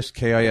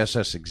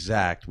KISS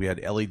exact. We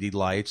had LED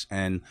lights,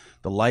 and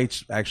the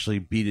lights actually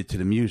beat it to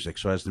the music.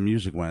 So as the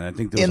music went, I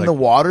think there was in the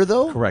water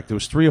though. Correct. There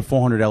was 300 or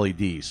 400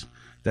 LEDs.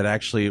 that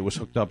actually it was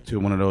hooked up to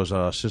one of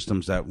those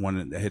systems that when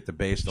it hit the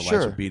base, the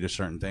lights would beat a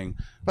certain thing.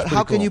 But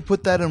how can you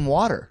put that in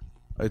water?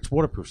 It's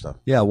waterproof stuff.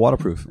 Yeah,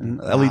 waterproof. And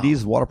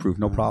LEDs, waterproof,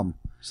 no problem.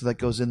 So that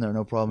goes in there,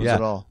 no problems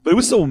at all. But it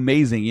was so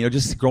amazing,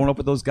 just growing up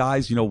with those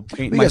guys, painting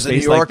my Because the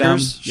face New like them.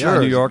 Yorkers, Yeah,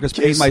 sure. New Yorkers,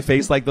 painting my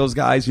face like those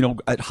guys,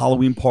 at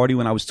Halloween party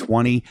when I was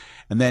 20,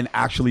 and then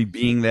actually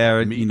being there,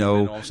 and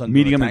all of a sudden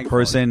meeting doing them a in tank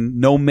person,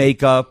 no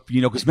makeup,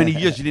 because many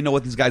years you didn't know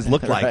what these guys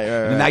looked like. Right.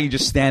 And now you're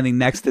just standing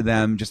next to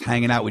them, just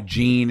hanging out with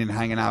Gene and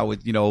hanging out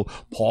with,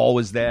 Paul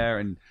was there.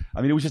 And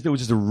I mean, it was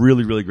just a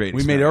really, really great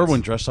We made experience.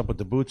 Erwin dress up with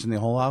the boots and the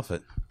whole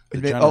outfit.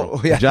 The Oh,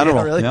 general. yeah,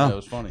 General, really? yeah. It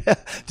was funny.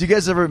 Do you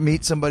guys ever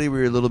meet somebody where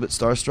you're a little bit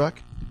starstruck?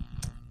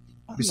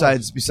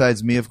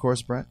 Besides me, of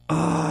course, Brett.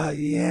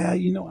 Yeah,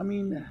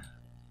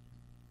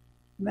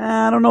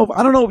 nah, I don't know.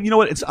 I don't know. You know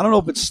what? I don't know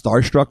if it's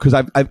starstruck because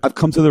I've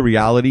come to the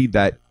reality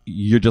that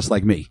you're just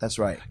like me. That's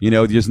right.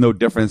 There's no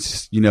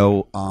difference.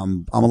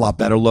 I'm a lot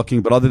better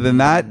looking, but other than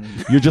that,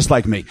 you're just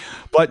like me.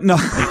 But no,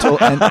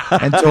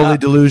 and totally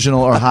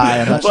delusional or high.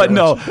 I'm not but sure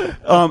no, which.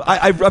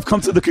 I've come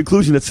to the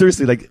conclusion that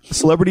seriously, like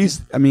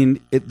celebrities, I mean,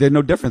 they're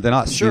no different than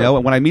us. Sure.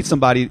 And when I meet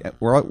somebody,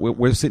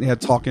 we're sitting here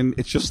talking.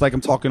 It's just like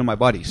I'm talking to my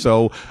buddy.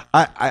 So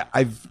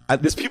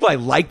there's people I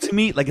like to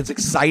meet. Like it's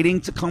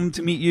exciting to come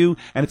to meet you,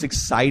 and it's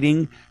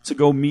exciting to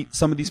go meet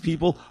some of these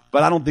people.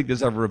 But I don't think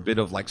there's ever a bit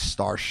of like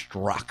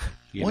starstruck.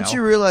 Once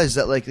you realize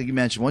that, like you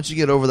mentioned, once you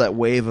get over that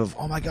wave of,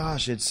 oh my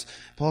gosh, it's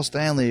Paul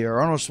Stanley or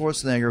Arnold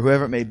Schwarzenegger or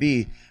whoever it may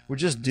be, we're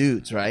just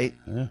dudes, right?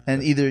 Yeah.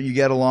 And either you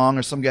get along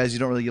or some guys you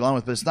don't really get along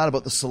with, but it's not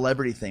about the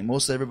celebrity thing.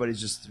 Most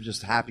everybody's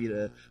just happy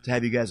to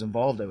have you guys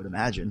involved, I would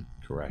imagine.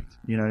 Correct.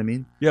 You know what I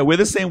mean? Yeah, we're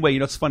the same way.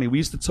 It's funny.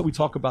 We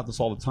talk about this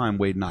all the time,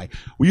 Wade and I.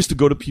 We used to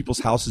go to people's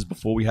houses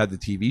before we had the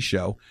TV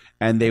show,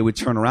 and they would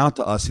turn around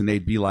to us and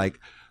they'd be like,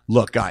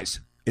 look,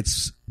 guys,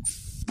 it's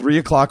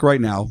 3:00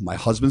 right now. My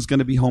husband's going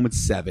to be home at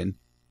 7.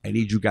 I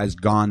need you guys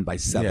gone by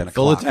 7 o'clock.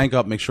 Fill the tank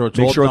up. Make sure it's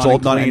all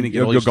done and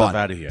get all your stuff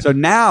out of here. So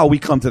now we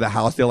come to the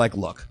house. They're like,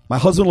 look, my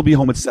husband will be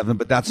home at 7,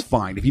 but that's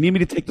fine. If you need me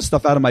to take the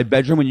stuff out of my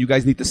bedroom and you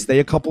guys need to stay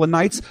a couple of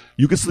nights,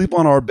 you can sleep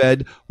on our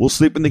bed. We'll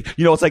sleep in the,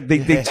 it's like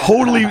they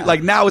totally,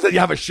 like now is that you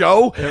have a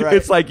show. Right.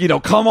 It's like,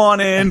 come on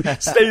in,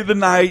 stay the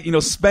night,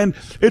 spend.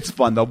 It's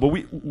fun though, but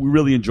we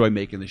really enjoy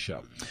making the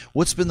show.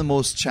 What's been the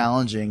most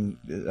challenging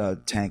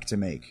tank to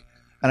make?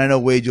 And I know,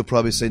 Wade, you'll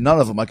probably say none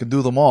of them. I could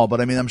do them all.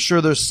 But, I mean, I'm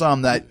sure there's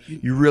some that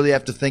you really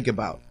have to think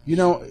about.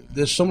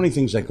 There's so many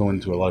things that go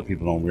into it a lot of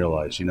people don't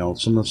realize.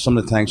 Some of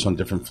the tanks on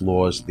different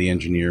floors, the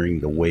engineering,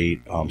 the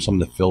weight, some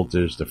of the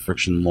filters, the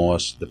friction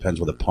loss, depends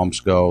where the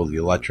pumps go, the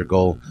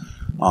electrical,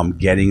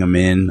 getting them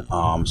in.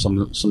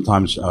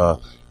 Sometimes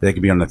they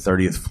could be on the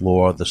 30th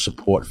floor, the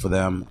support for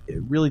them.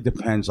 It really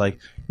depends. Like,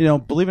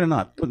 believe it or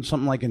not, putting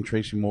something like in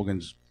Tracy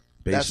Morgan's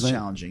basement. That's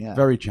challenging, yeah.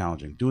 Very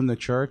challenging. Doing the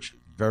church,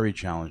 very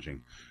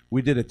challenging.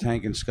 We did a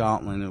tank in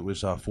Scotland. It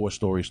was 4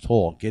 stories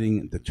tall.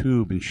 Getting the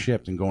tube and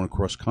shipped and going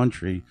across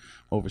country,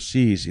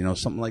 overseas,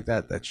 something like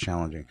that, that's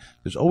challenging.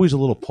 There's always a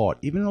little part,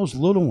 even those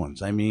little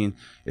ones. I mean,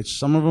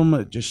 some of them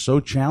are just so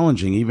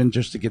challenging, even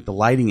just to get the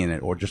lighting in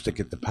it or just to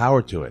get the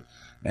power to it.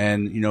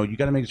 And, you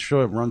got to make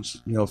sure it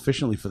runs,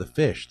 efficiently for the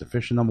fish. The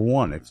fish are number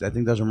one. If that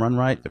thing doesn't run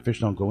right, the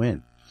fish don't go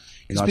in.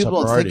 Because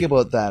people don't think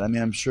about that. I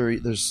mean, I'm sure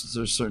there's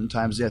certain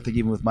times, I think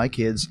even with my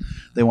kids,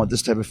 they want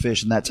this type of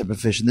fish and that type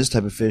of fish and this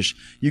type of fish.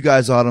 You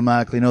guys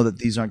automatically know that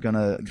these aren't going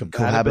to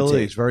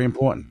cohabitate. It's very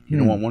important. You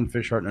don't want one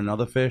fish hurting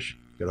another fish.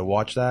 You got to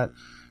watch that.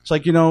 It's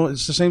like,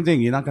 it's the same thing.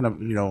 You're not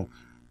going to,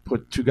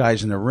 put 2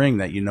 guys in the ring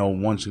that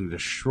one's going to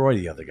destroy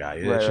the other guy.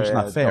 It's just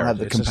not fair. Don't have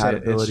the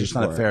compatibility. It's just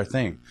not a fair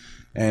thing.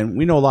 And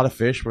we know a lot of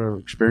fish. We're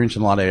experienced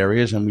in a lot of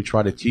areas, and we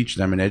try to teach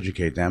them and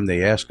educate them.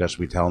 They ask us,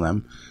 we tell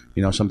them.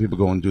 Some people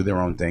go and do their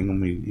own thing,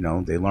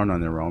 and they learn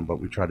on their own. But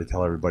we try to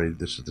tell everybody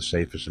this is the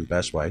safest and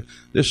best way.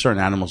 There's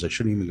certain animals that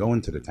shouldn't even go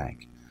into the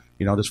tank.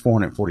 There's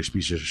 440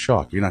 species of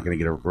shark. You're not going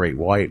to get a great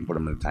white and put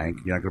them in the tank.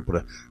 You're not going to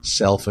put a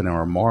sailfin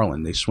or a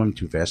marlin. They swim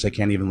too fast. They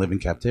can't even live in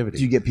captivity.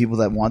 Do you get people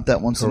that want that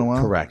once in a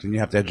while? Correct, and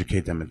you have to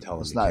educate them and tell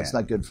them it's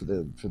not good for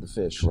the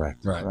fish.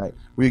 Correct. Right.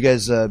 Were you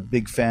guys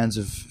big fans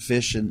of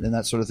fish and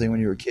that sort of thing when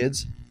you were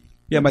kids?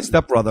 Yeah, my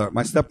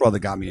stepbrother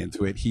got me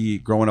into it. He,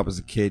 growing up as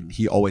a kid,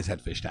 he always had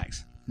fish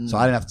tanks. So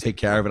I didn't have to take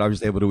care of it. I was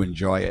just able to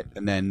enjoy it.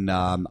 And then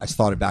I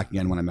started back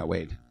again when I met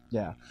Wade.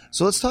 Yeah.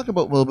 So let's talk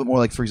about a little bit more,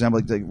 like, for example,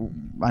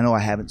 I know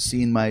I haven't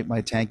seen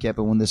my tank yet,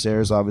 but when this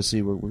airs,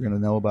 obviously, we're going to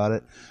know about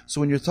it.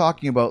 So when you're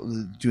talking about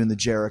doing the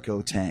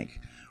Jericho tank,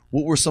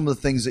 what were some of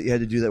the things that you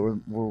had to do that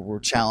were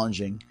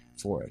challenging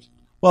for it?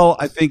 Well,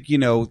 I think,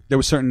 there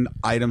were certain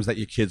items that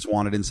your kids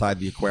wanted inside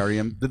the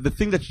aquarium. The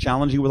thing that's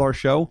challenging with our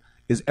show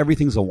is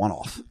everything's a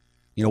one-off.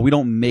 We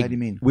don't make. How do you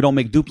mean? We don't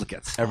make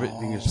duplicates.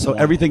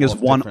 Everything is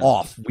one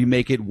off. We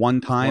make it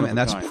one time, and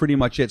that's kind. pretty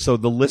much it. So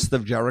the list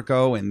of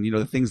Jericho and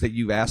the things that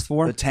you've asked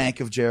for, The tank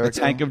of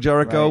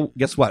Jericho. Right.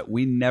 Guess what?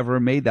 We never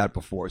made that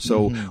before.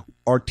 So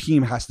our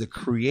team has to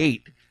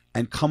create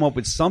and come up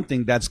with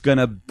something that's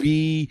gonna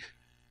be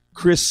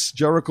Chris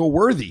Jericho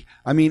worthy.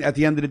 I mean, at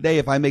the end of the day,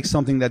 if I make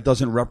something that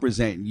doesn't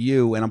represent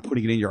you and I'm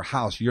putting it in your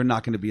house, you're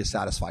not going to be a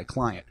satisfied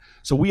client.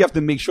 So we have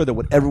to make sure that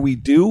whatever we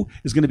do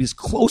is going to be as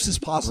close as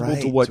possible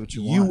to what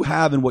you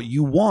have and what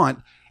you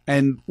want.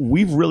 And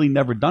we've really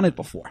never done it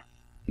before.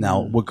 Now,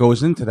 what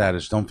goes into that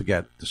is, don't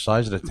forget, the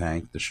size of the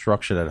tank, the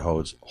structure that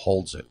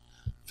holds it,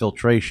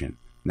 filtration.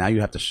 Now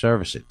you have to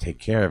service it, take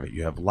care of it.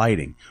 You have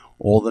lighting,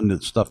 all the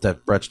stuff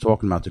that Brett's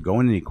talking about to go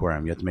in the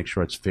aquarium. You have to make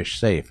sure it's fish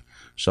safe.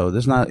 So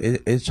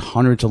it's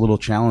hundreds of little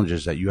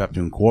challenges that you have to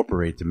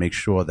incorporate to make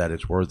sure that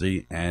it's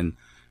worthy, and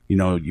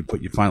you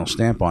put your final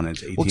stamp on it.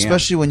 It's ATM. Well,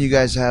 especially when you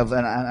guys have,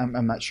 and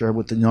I'm not sure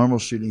what the normal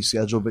shooting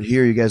schedule, but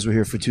here you guys were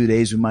here for 2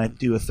 days. We might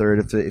do a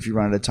third if you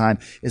run out of time.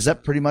 Is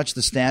that pretty much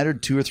the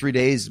standard? 2 or 3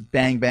 days,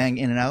 bang, bang,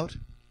 in and out?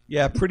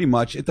 Yeah, pretty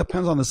much. It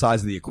depends on the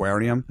size of the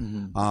aquarium.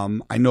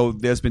 Mm-hmm. I know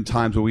there's been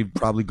times where we've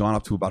probably gone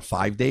up to about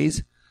 5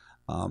 days.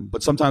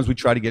 But sometimes we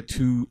try to get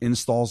 2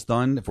 installs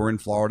done if we're in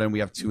Florida and we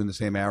have 2 in the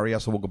same area.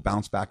 So we'll go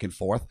bounce back and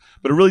forth.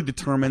 But it really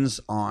determines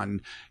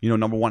on,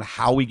 number one,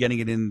 how we getting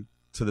it into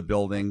the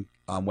building,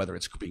 whether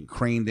it's being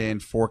craned in,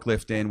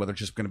 forklift in, whether it's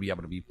just going to be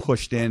able to be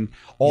pushed in.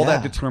 All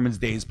that determines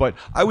days. But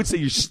I would say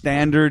your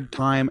standard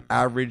time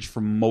average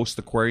for most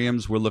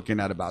aquariums, we're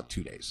looking at about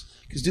 2 days.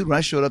 Because, dude, when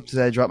I showed up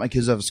today, I dropped my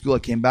kids off at school. I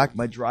came back.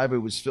 My driveway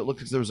was filled.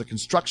 Looked like there was a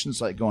construction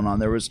site going on.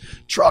 There was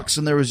trucks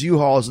and there was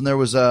U-Hauls and there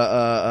was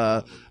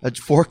a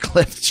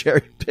forklift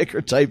cherry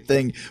picker type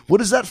thing. What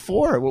is that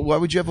for? Why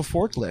would you have a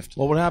forklift?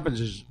 Well, what happens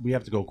is we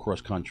have to go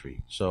cross country.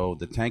 So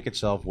the tank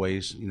itself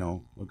weighs,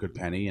 a good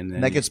penny, and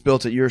then that gets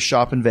built at your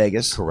shop in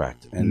Vegas.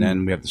 Correct. And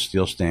then we have the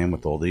steel stand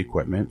with all the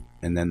equipment,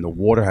 and then the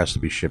water has to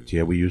be shipped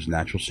here. We use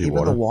natural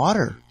seawater. Even the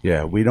water.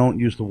 Yeah, we don't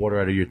use the water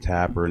out of your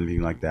tap or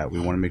anything like that. We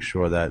want to make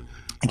sure that.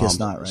 I guess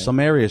not, right? Some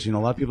areas, a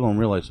lot of people don't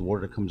realize the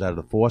water that comes out of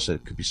the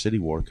faucet could be city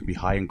water, could be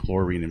high in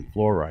chlorine and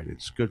fluoride.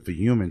 It's good for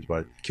humans,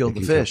 but kill the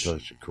fish.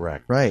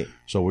 Correct. Right.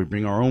 So we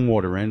bring our own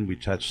water in. We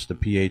test the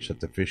pH that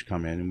the fish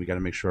come in, and we got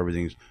to make sure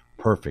everything's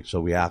perfect. So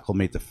we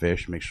acclimate the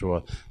fish, make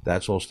sure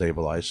that's all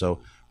stabilized. So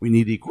we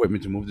need the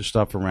equipment to move the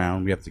stuff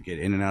around. We have to get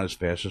in and out as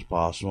fast as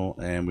possible,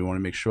 and we want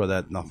to make sure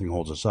that nothing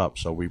holds us up.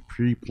 So we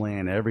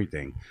pre-plan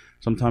everything.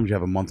 Sometimes you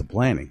have a month of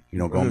planning,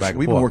 going back and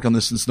We've forth. been working on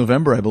this since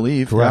November, I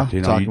believe. Correct.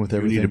 Yeah, talking with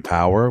everything. We needed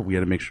power. We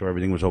had to make sure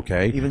everything was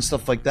okay. Even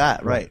stuff like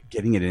that, right.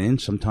 Getting it in,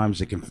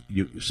 sometimes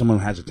someone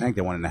has a tank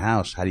they want in the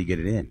house. How do you get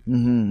it in?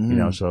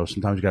 Mm-hmm. So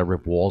sometimes you got to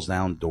rip walls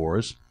down,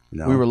 doors.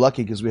 We were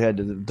lucky because we had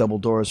the double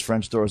doors,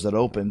 French doors that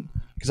open.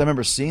 Because I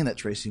remember seeing that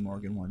Tracy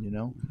Morgan one,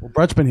 Well,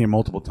 Brett's been here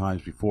multiple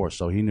times before,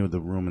 so he knew the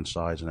room and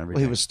size and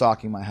everything. Well, he was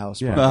stalking my house.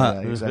 Yeah.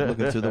 He was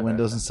looking through the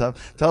windows and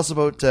stuff. Tell us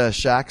about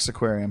Shaq's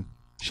aquarium.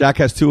 Shaq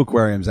has 2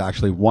 aquariums,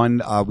 actually. One,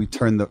 we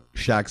turned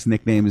Shaq's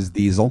nickname is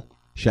Diesel,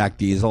 Shaq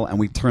Diesel, and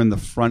we turned the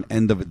front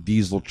end of a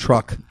diesel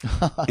truck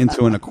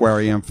into an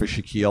aquarium for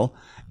Shaquille.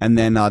 And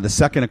then the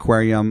second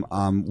aquarium,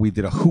 we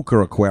did a hookah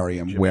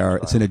aquarium where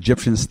it's an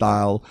Egyptian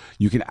style.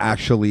 You can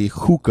actually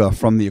hookah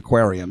from the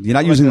aquarium. You're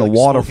not using the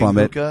water from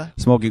it.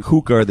 Smoking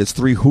hookah. There's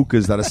 3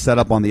 hookahs that are set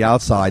up on the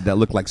outside that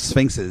look like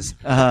sphinxes.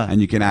 And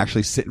you can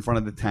actually sit in front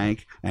of the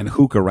tank and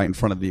hookah right in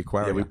front of the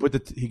aquarium. Yeah,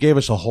 he gave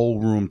us a whole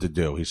room to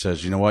do. He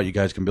says, you know what, you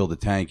guys can build a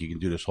tank. You can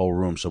do this whole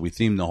room. So we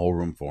themed the whole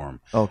room for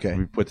him. Okay.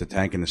 We put the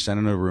tank in the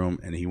center of the room,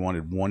 and he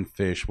wanted one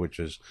fish, which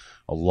is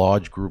a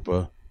large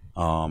grouper.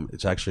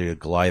 It's actually a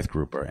Goliath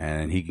grouper,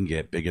 and he can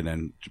get bigger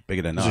than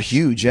us. They're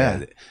huge,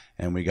 yeah.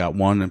 And we got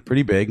one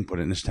pretty big and put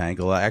it in this tank.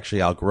 It'll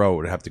actually outgrow.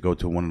 It'll have to go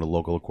to one of the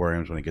local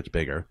aquariums when it gets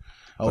bigger.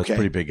 Okay. It's a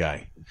pretty big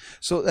guy.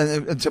 So,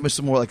 and tell me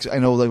some more. I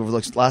know over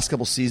the last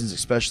couple seasons,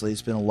 especially,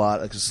 it's been a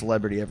lot like a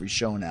celebrity every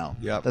show now.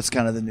 Yeah, that's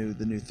kind of the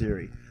new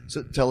theory.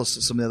 So, tell us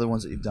some of the other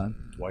ones that you've done.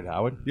 Dwight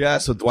Howard. Yeah,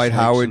 so Dwight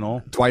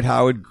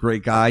Howard,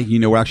 great guy.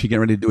 We're actually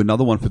getting ready to do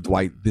another one for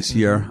Dwight this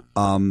year.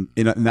 In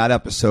that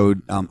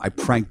episode, I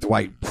pranked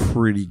Dwight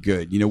pretty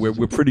good.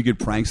 We're pretty good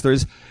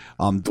pranksters.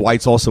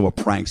 Dwight's also a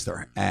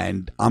prankster,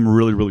 and I'm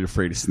really, really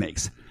afraid of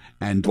snakes.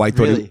 And Dwight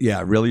thought,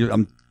 really,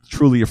 I'm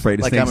truly afraid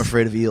of snakes. Like I'm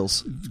afraid of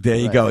eels. There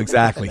you go,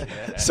 exactly.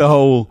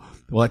 So,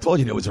 I told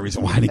you there was a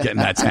reason why I didn't get in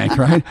that tank,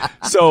 right?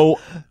 So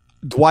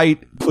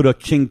Dwight put a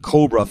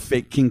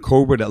fake king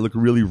cobra that looked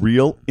really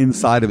real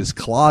inside of his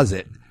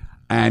closet,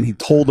 and he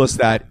told us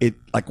that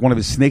one of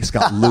his snakes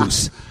got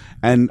loose.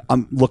 And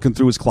I'm looking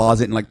through his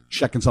closet and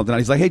checking something out.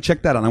 He's like, "Hey,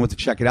 check that out." And I went to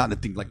check it out, and the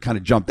thing kind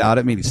of jumped out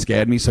at me and he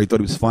scared me, so he thought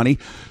it was funny.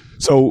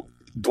 So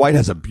Dwight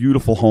has a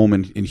beautiful home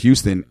in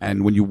Houston,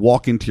 and when you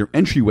walk into your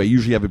entryway, you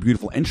usually have a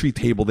beautiful entry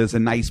table. There's a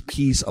nice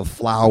piece of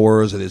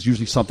flowers, or there's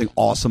usually something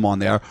awesome on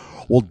there.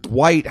 Well,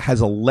 Dwight has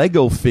a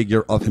Lego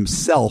figure of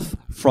himself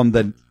from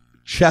the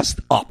chest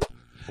up.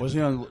 Was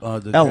he on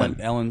Ellen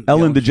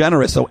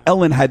DeGeneres? So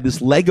Ellen had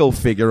this Lego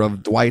figure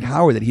of Dwight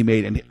Howard that he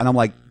made, and I'm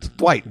like,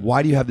 Dwight,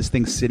 why do you have this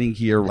thing sitting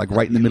here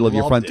right in the middle of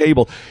your front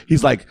table?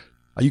 He's like,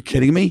 are you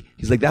kidding me?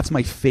 He's like, that's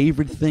my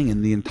favorite thing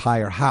in the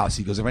entire house.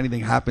 He goes, if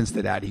anything happens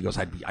to that, he goes,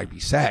 I'd be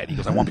sad. He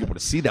goes, I want people to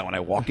see that when I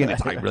walk in.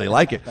 I really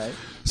like it.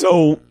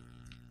 So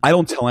I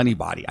don't tell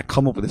anybody. I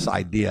come up with this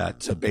idea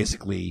to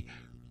basically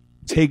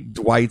take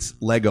Dwight's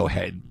Lego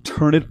head,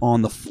 turn it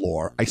on the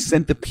floor. I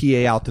sent the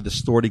PA out to the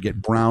store to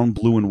get brown,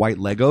 blue, and white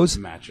Legos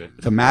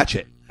to match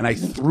it. And I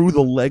threw the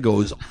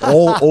Legos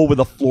all over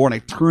the floor, and I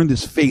turned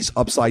his face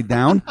upside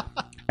down.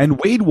 And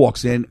Wade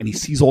walks in, and he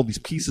sees all these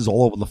pieces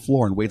all over the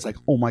floor. And Wade's like,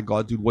 "Oh my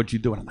God, dude, what'd you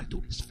do?" And I'm like,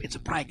 "Dude, it's a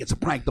prank. It's a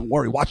prank. Don't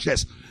worry. Watch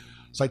this."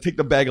 So I take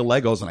the bag of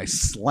Legos and I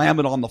slam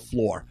it on the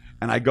floor.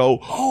 And I go,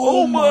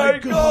 "Oh my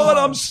God,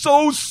 I'm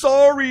so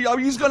sorry. I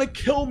mean, he's going to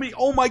kill me.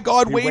 Oh my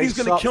God, Wade, he's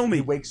going to kill me."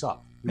 He wakes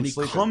up. And he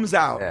comes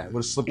out with his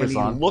and slippers he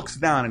on. looks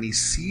down and he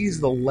sees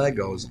the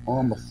Legos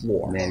on the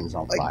floor. Man, he was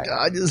on fire.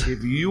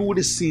 If you would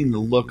have seen the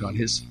look on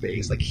his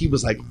face, like he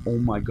was like, "Oh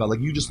my God," like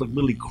you just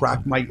literally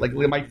cracked my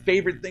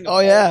favorite thing. Oh,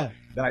 yeah.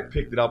 Then I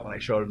picked it up and I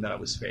showed him that it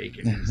was fake,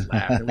 and he just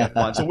laughed. And we had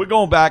fun. So we're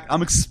going back.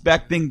 I'm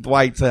expecting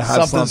Dwight to have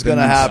Something's something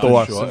gonna happen.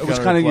 in store. Sure. It was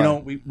kind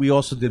of, we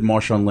also did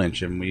Marshawn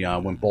Lynch, and we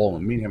went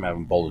bowling. Me and him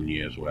haven't bowled in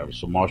years, whatever.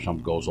 So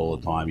Marshawn goes all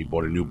the time. He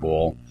bought a new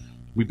ball.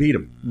 We beat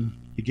him.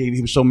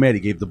 He was so mad.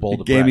 He gave the ball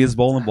to Gave Brett. me his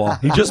bowling ball.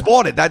 He just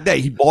bought it that day.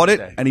 He bought it,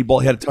 and he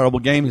had a terrible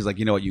game. He's like,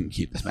 "You know what? You can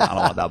keep this, man. I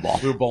don't want that ball."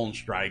 We were bowling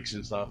strikes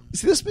and stuff.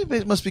 See, this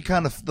must be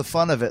kind of the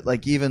fun of it.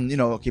 Like even,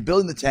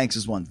 building the tanks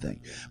is one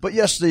thing. But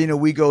yesterday,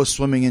 we go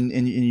swimming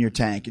in your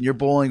tank and you're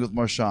bowling with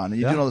Marshawn and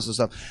you're doing all this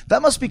stuff.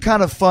 That must be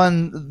kind of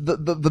fun,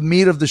 the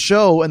meat of the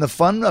show and the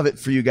fun of it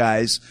for you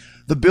guys.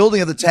 The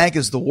building of the tank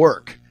is the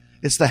work.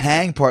 It's the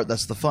hang part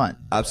that's the fun.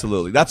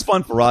 Absolutely. That's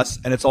fun for us,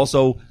 and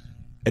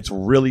it's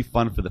really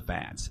fun for the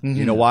fans.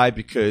 You know why?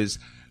 Because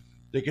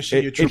they can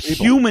see your true it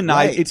people.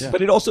 humanizes,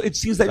 but it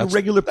seems that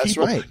regular that's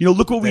people. right.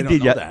 Look what we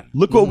did.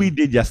 Look what we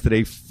did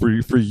yesterday for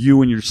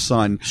you and your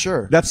son.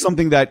 Sure, that's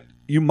something that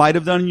you might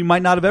have done, and you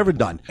might not have ever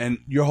done. And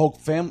your whole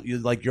family,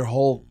 like your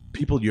whole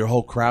people, your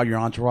whole crowd, your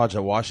entourage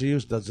that watches you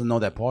doesn't know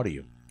that part of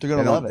you. They're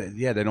going to love it.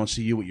 Yeah, they don't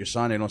see you with your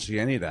son. They don't see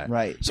any of that.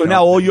 Right. So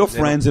now all your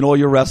friends and all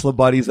your wrestler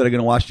buddies that are going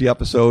to watch the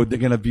episode, they're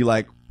going to be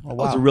like, "Oh,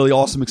 wow, it was a really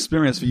awesome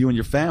experience for you and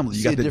your family.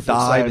 You See got a to different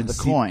dive side and of the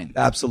see." coin.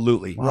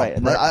 Absolutely. Right.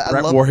 And Brett, I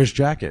love wore his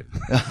jacket.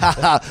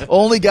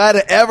 only guy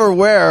to ever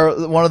wear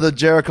one of the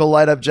Jericho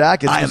light up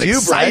jackets. I am was you,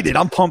 excited. Brett.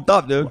 I'm pumped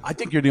up, dude. I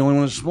think you're the only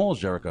one as small as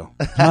Jericho.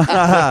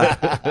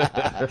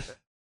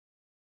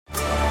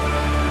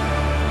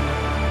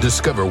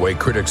 Discover why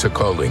critics are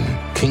calling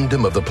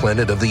Kingdom of the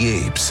Planet of the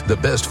Apes the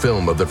best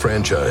film of the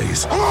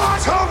franchise.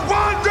 What a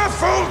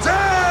wonderful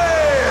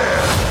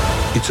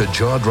day! It's a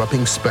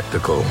jaw-dropping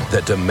spectacle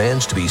that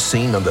demands to be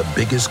seen on the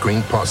biggest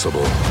screen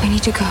possible. We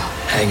need to go.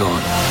 Hang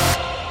on.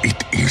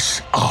 It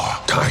is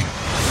our time.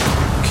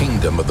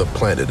 Kingdom of the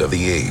Planet of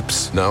the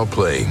Apes, now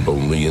playing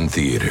only in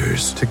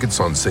theaters. Tickets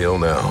on sale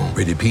now.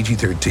 Rated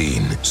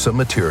PG-13. Some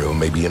material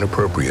may be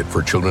inappropriate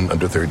for children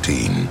under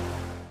 13.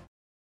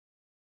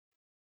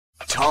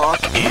 Talk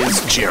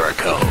is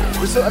Jericho.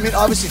 So,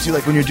 obviously, too,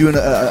 like when you're doing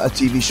a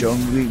TV show,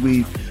 and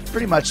we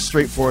pretty much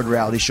straightforward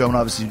reality show, and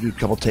obviously you do a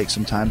couple takes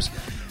sometimes.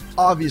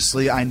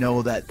 Obviously, I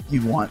know that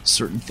you want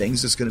certain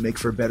things that's going to make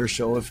for a better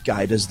show if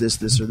Guy does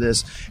this, or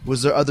this.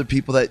 Was there other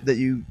people that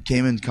you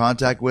came in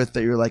contact with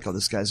that you're like, "Oh,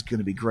 this guy's going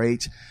to be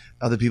great"?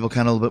 Other people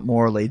kind of a little bit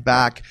more laid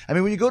back.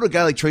 When you go to a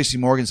guy like Tracy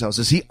Morgan's house,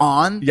 is he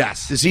on?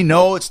 Yes. Does he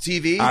know it's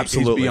TV?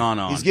 Absolutely. He's beyond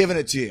on. He's giving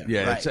it to you.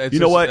 Yeah, Right. it's You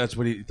know what? That's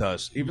what he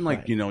does. Even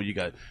like you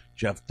got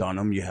Jeff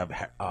Dunham, you have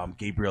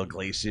Gabriel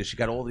Iglesias, you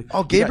got all the.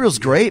 Oh, Gabriel's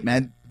great,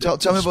 man. Tell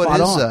me about Spot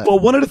his. on. Well,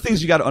 one of the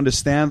things you got to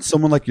understand,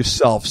 someone like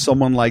yourself,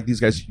 someone like these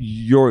guys,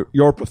 you're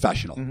a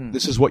professional.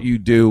 This is what you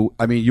do.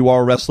 You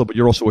are a wrestler, but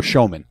you're also a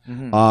showman.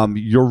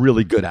 You're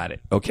really good at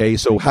it. Okay,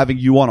 so having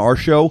you on our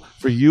show,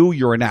 for you,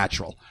 you're a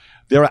natural.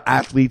 There are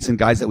athletes and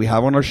guys that we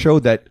have on our show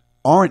that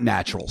aren't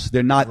naturals.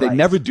 They're not. They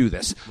never do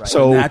this.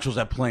 So naturals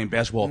at playing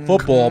basketball,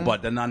 football,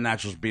 but they're not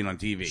naturals being on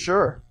TV.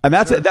 Sure. and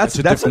that's a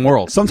different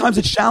world. Sometimes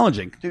it's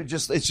challenging. Dude,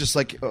 it's just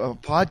like a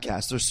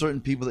podcast. There's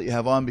certain people that you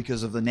have on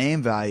because of the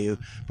name value,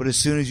 but as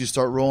soon as you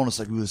start rolling, it's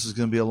like, ooh, this is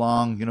going to be a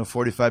long,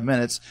 45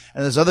 minutes.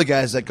 And there's other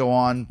guys that go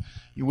on.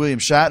 William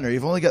Shatner,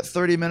 you've only got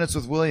 30 minutes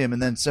with William,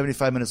 and then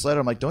 75 minutes later,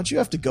 I'm like, don't you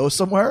have to go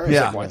somewhere? He's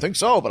like, well, I think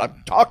so, but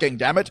I'm talking,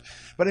 damn it.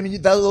 But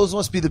those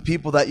must be the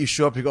people that you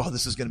show up, you go, oh,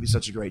 this is going to be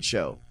such a great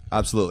show.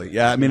 Absolutely.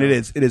 Yeah, it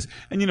is.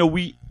 And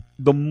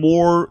the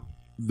more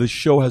the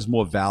show has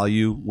more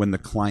value when the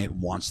client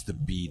wants to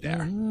be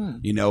there.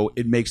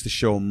 It makes the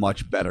show a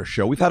much better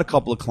show. We've had a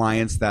couple of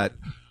clients that,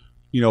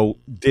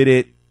 did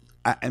it.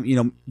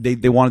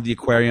 They wanted the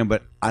aquarium,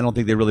 but I don't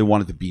think they really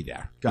wanted to be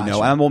there. Gotcha.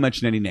 I won't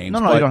mention any names. No,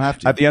 but you don't have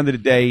to. At the end of the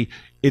day,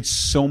 it's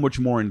so much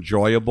more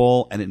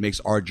enjoyable, and it makes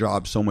our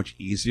job so much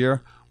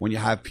easier when you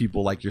have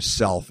people like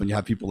yourself, and you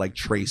have people like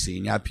Tracy,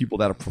 and you have people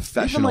that are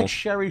professional. Even like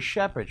Sherry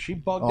Shepard, she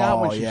bugged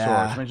out when she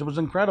saw us. It was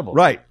incredible.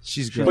 Right?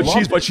 She's great.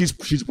 But she's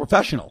a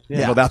professional.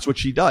 Yeah. That's what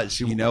she does.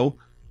 She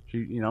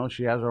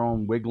has her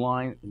own wig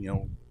line.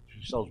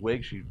 She sells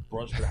wigs. She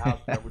brought us to the house.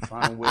 We're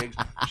trying wigs.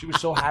 She was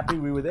so happy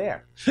we were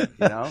there.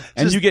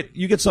 And you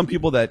get some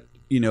people that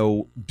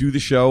do the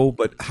show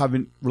but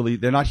haven't really.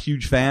 They're not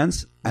huge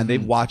fans, and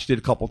they've watched it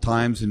a couple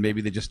times, and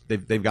maybe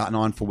they've gotten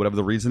on for whatever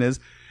the reason is,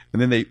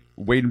 and then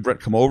Wade and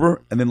Brett come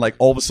over, and then like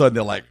all of a sudden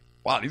they're like,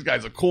 wow, these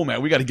guys are cool,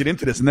 man. We got to get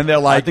into this, and then they're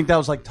like, I think that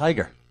was like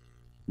Tiger.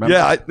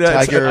 Yeah,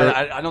 Tiger.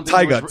 I don't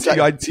think Tyga.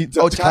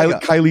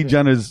 Tyga. Kylie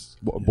Jenner's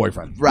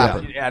boyfriend.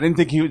 Rapper. Yeah, I didn't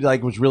think he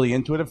was really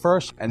into it at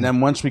first, and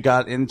then once we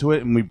got into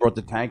it and we brought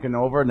the tank in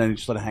over, and then he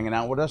started hanging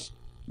out with us.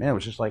 Man, it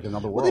was just like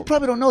another Well, world. they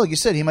probably don't know. Like you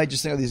said, he might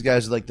just think of these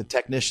guys are like the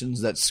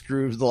technicians that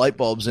screw the light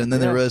bulbs in. Then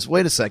they realize,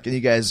 wait a second,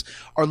 you guys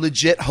are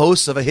legit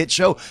hosts of a hit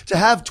show. To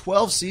have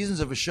 12 seasons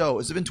of a show,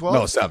 has it been 12?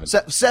 No, 7.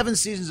 7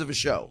 seasons of a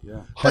show. Yeah.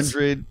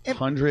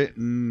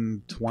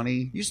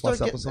 120 You start plus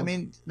getting, episodes. I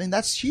mean,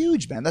 that's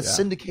huge, man. That's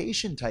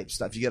syndication type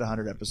stuff. You get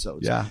 100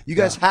 episodes. Yeah. You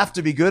guys have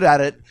to be good at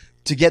it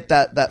to get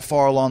that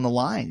far along the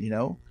line, you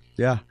know?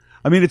 Yeah.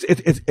 I mean, it's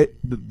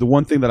the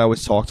one thing that I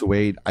always talk to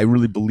Wade, I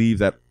really believe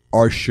that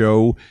our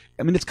show,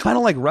 I mean, it's kind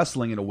of like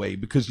wrestling in a way,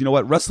 because you know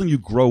what? Wrestling, you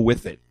grow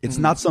with it. It's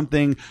not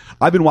something,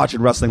 I've been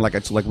watching wrestling like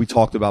we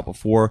talked about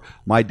before.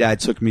 My dad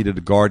took me to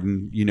the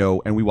Garden, you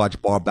know, and we watched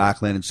Bob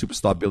Backlund and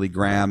Superstar Billy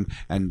Graham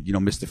and, you know,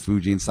 Mr.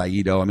 Fuji and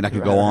Saito. I mean, I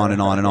could go on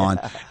and on and on.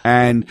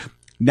 And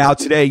now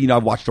today, you know,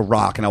 I've watched The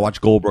Rock and I watch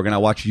Goldberg and I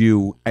watch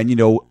you, and you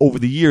know, over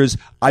the years,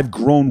 I've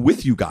grown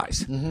with you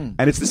guys.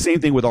 And it's the same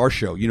thing with our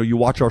show. You know, you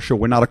watch our show.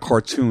 We're not a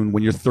cartoon.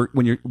 When your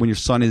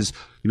son is,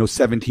 you know,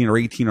 17 or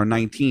 18 or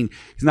 19,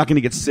 he's not going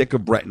to get sick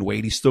of Brett and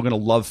Wade. He's still going to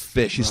love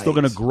Fish. He's still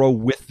going to grow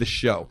with the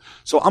show.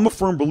 So I'm a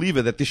firm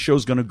believer that this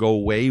show's going to go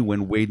away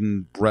when Wade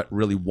and Brett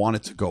really want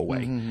it to go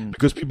away,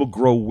 because people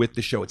grow with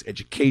the show. It's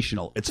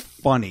educational. It's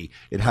funny.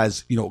 It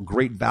has, you know,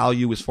 great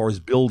value as far as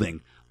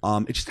building.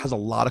 It just has a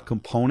lot of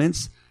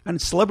components and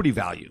celebrity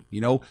value.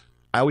 You know,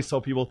 I always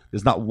tell people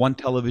there's not one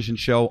television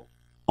show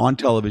on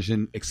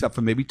television, except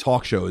for maybe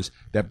talk shows,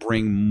 that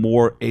bring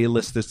more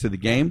A-listers to the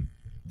game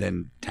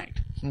than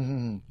Tanked.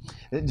 Do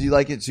you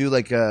like it too?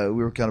 Like we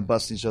were kind of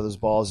busting each other's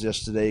balls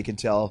yesterday. You can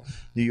tell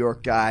New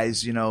York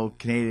guys, you know,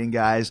 Canadian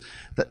guys.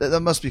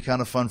 That must be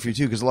kind of fun for you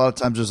too, because a lot of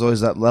times there's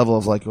always that level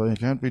of like, well, you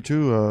can't be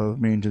too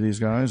mean to these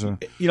guys. Or...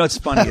 You know, it's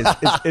funny.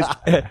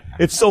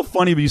 It's so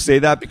funny when you say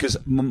that, because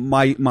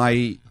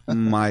my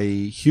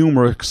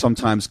humor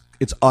sometimes,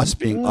 it's us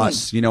being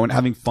us, you know, and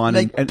having fun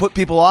and put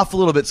people off a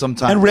little bit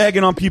sometimes, and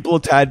ragging on people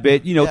a tad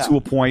bit, you know, to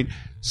a point.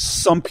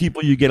 Some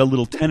people you get a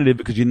little tentative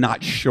because you're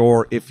not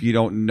sure if you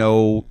don't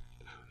know.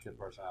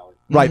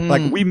 Right,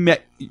 like we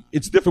met.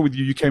 It's different with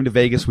you. You came to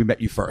Vegas. We met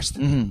you first.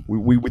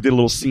 We did a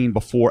little scene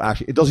before.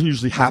 Actually, it doesn't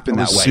usually happen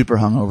that way. Super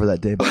hungover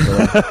that day. By the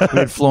way. We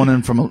had flown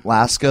in from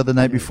Alaska the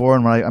night before,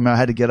 and I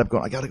had to get up.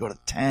 Going, I got to go to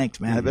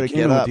Tanked, man. I better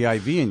get up. With the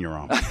IV in your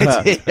arm.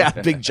 Yeah,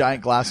 big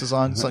giant glasses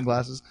on,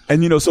 sunglasses.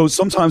 And you know, so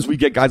sometimes we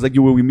get guys like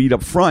you where we meet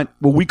up front.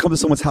 Well, we come to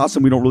someone's house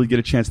and we don't really get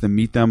a chance to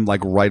meet them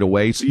like right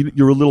away. So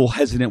you're a little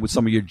hesitant with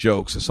some of your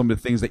jokes or some of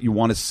the things that you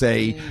want to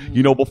say.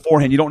 You know,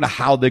 beforehand, you don't know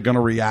how they're going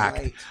to react.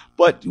 Right.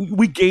 But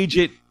we gauge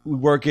it. We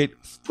work it,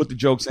 put the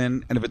jokes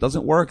in, and if it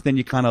doesn't work, then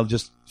you kind of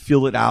just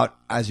feel it out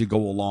as you go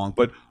along.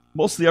 But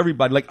mostly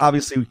everybody, like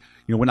obviously, you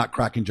know, we're not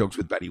cracking jokes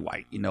with Betty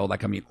White, you know,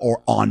 like, I mean,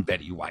 or on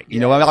Betty White.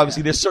 You know,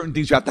 obviously there's certain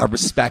things you have to have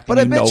respect. But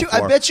I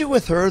bet you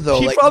with her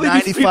though, like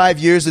 95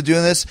 years of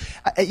doing this,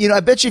 you know,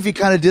 I bet you if you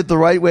kind of did the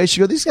right way,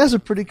 she'd go, these guys are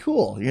pretty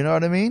cool. You know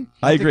what I mean?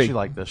 I agree. She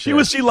liked this.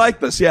 She liked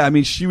this. Yeah. I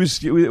mean,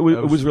 it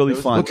was really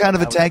fun. What kind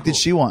of a tank did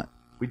she want?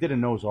 We did a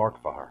Noah's Ark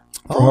for her.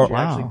 She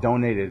actually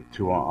donated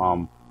to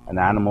an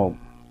animal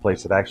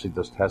place that actually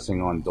does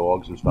testing on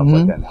dogs and stuff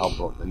like that, and help,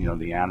 you know,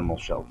 the animal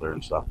shelter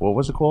and stuff. What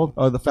was it called?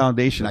 Oh, the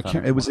foundation. I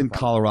can't. It was in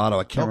Colorado.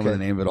 I can't remember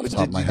the name of it off the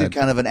top of my head. You did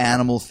kind of an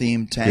animal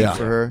themed tank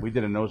for her. We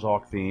did a Noah's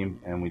Ark theme,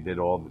 and we did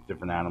all the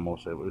different animals.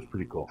 So it was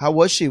pretty cool. How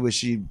was she?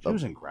 She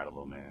was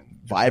incredible, man.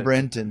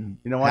 Vibrant and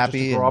you know, happy.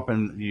 Just to grow up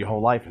in your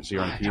whole life and see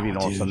her on TV, and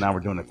all of a sudden now we're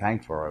doing a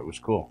tank for her. It was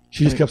cool.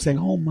 She just kept saying,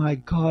 "Oh my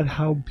God,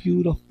 how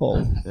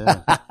beautiful!"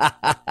 Yeah.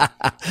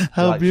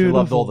 How beautiful. She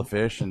loved all the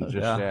fish and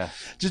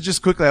just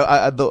Just quickly,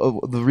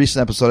 the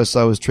recent episode I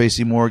saw was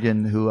Tracy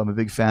Morgan, who I'm a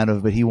big fan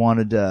of, but he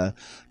wanted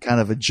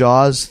kind of a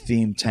Jaws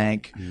themed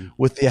tank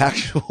with the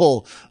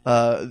actual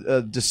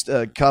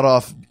cut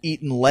off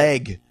eaten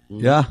leg.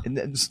 Yeah.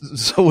 And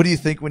so, what do you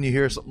think when you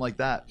hear something like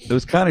that? It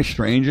was kind of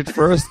strange at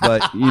first,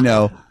 but you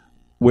know,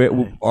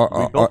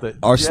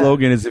 our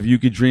slogan is, "If you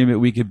could dream it,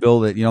 we could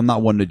build it." You know, I'm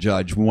not one to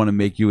judge. We want to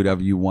make you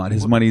whatever you want.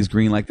 His money is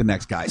green like the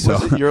next guy. So,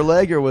 was it your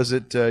leg or was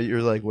it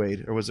your leg,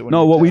 Wade, or was it?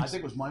 No, I think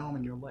it was my arm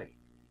and your leg.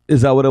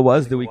 Is that what it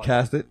was? Did we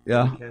cast it?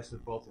 Yeah. We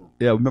casted both of them.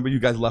 Yeah. Remember, you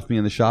guys left me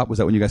in the shop. Was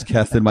that when you guys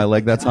casted my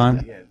leg that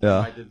time? Yeah.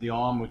 I did the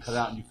arm. We cut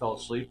out, and you fell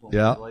asleep.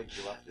 Yeah. Leg,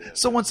 you left it.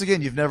 So once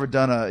again, you've never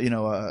done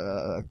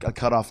a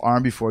cut off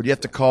arm before. Do you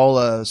have to call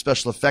a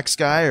special effects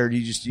guy, or do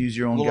you just use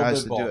your own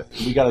guys to do it?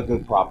 We got a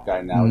good prop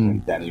guy now. His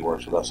name's Denny.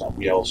 Works with us.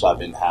 We also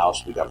have in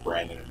house. We got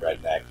Brandon and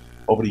Redneck.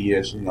 Over the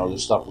years, you know,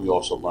 there's stuff we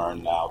also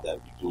learned now that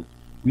we do.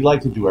 We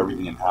like to do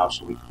everything in house,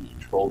 so we can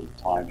control the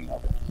timing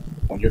of it.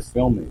 When you're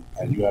filming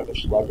and you have a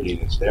celebrity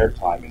and it's their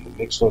time, and to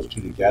mix those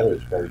two together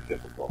is very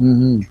difficult.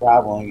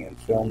 Traveling and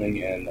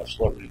filming and a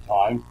celebrity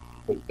time,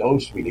 put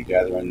those three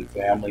together and the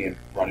family and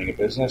running a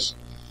business,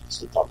 it's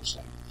the toughest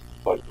thing.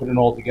 but putting it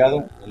all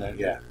together, and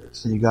then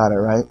So you got it,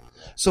 right?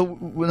 So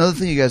another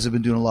thing you guys have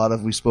been doing a lot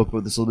of, we spoke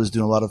about this a little bit, is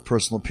doing a lot of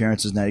personal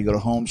appearances now. You go to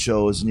home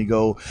shows and you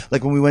go,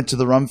 like when we went to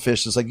the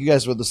Rumfish, it's like you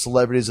guys were the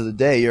celebrities of the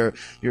day. Your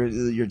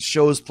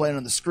show's playing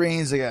on the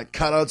screens. They got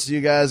cutouts of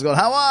you guys going,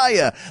 how are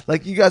you?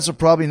 Like you guys are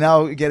probably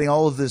now getting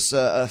all of this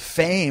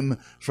fame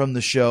from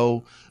the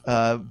show,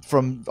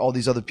 from all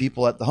these other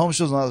people at the home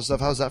shows and all that stuff.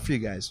 How's that for you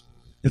guys?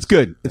 It's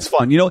good. It's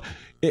fun. You know,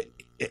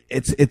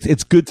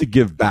 it's good to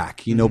give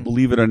back. You know,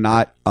 believe it or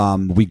not,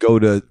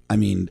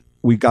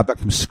 we got back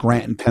from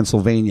Scranton,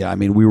 Pennsylvania. I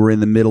mean, we were in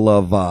the middle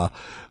of,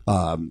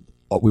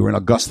 we were in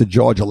Augusta,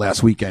 Georgia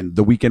last weekend.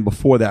 The weekend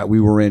before that,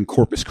 we were in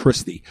Corpus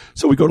Christi.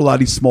 So we go to a lot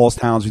of these small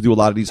towns. We do a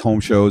lot of these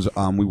home shows.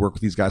 We work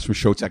with these guys from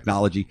Show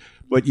Technology.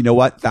 But you know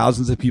what?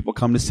 Thousands of people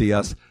come to see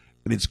us,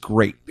 and it's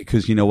great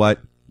because you know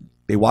what?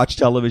 They watch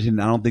television,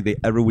 and I don't think they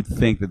ever would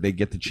think that they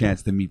get the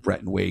chance to meet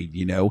Brett and Wade,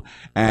 you know?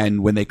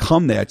 And when they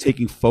come there,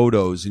 taking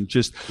photos and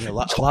just... Yeah, a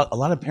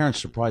lot of parents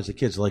surprise the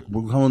kids. Like,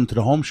 we're going to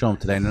the home show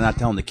today, and they're not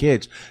telling the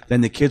kids.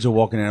 Then the kids are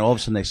walking in, and all of a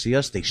sudden they see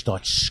us, they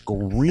start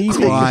screaming.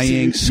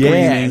 Crying, screaming.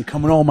 Yeah, and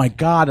coming, oh, my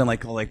God. And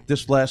like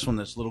this last one,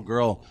 this little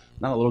girl...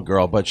 Not a little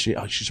girl, but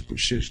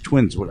she's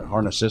twins with her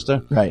and her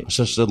sister. Right. Her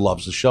sister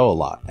loves the show a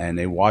lot, and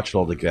they watch it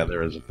all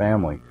together as a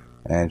family.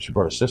 And she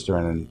brought her sister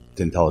in and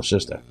didn't tell her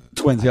sister.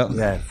 Twins, yeah.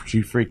 Yeah,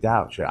 she freaked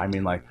out.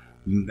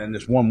 Then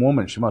this one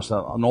woman, she must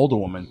have, an older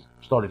woman,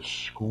 started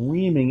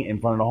screaming in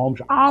front of the home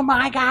show. Oh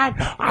my God,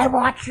 I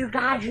watch you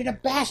guys, you're the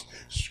best.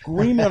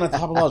 Screaming on the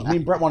top of the lungs. Me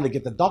and Brett wanted to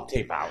get the duct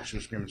tape out. She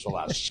was screaming so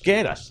loud. It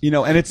scared us. You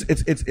know, and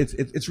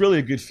it's really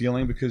a good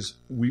feeling because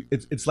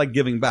it's like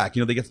giving back.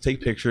 You know, they get to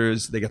take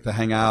pictures, they get to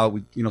hang out,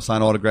 we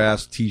sign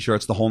autographs,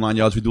 T-shirts, the whole 9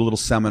 yards. We do a little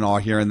seminar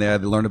here and there.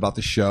 They learn about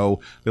the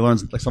show. They learn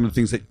like some of the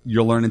things that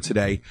you're learning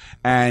today.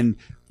 And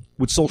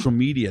with social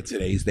media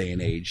today's day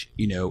and age,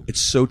 you know, it's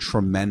so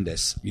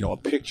tremendous. You know, a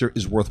picture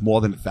is worth more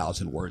than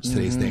 1,000 words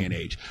today's day and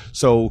age.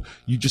 So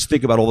you just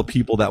think about all the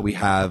people that we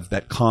have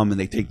that come and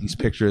they take these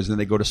pictures and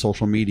they go to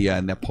social media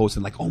and they're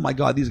posting like, oh my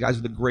God, these guys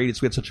are the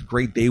greatest. We had such a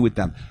great day with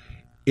them.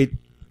 It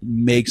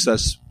makes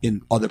us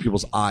in other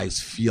people's eyes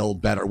feel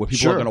better, where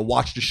people are going to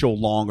watch the show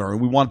longer,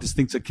 and we want this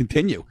thing to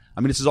continue.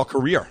 I mean, this is our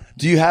career.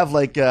 Do you have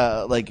like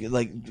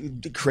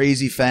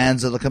crazy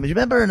fans that'll come? You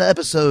remember in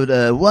episode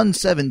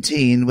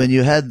 117 when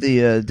you had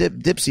the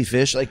Dipsy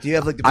fish? Like, do you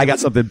have like? I got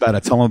something better.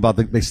 Tell them about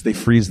they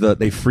freeze the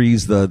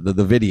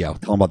video.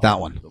 Tell them about that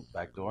one. The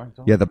back door.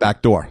 Yeah, the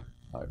back door.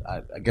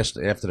 I guess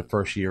after the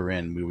first year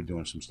in, we were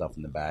doing some stuff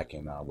in the back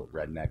and with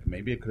Redneck.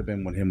 Maybe it could have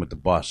been with him with the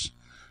bus.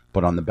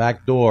 But on the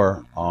back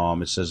door,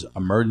 it says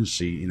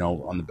emergency. You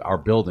know, on our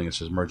building, it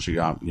says emergency.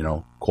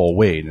 Call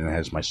Wade, and it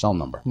has my cell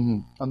number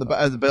on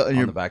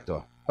the back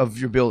door of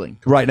your building.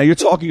 Right now, you're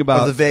talking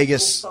about the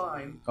Vegas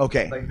sign.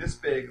 Okay, like this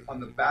big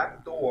on the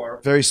back door.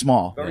 Very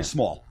small. Very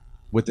small.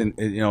 Within,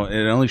 it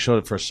only showed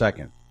it for a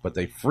second, but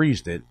they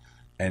freezed it,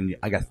 and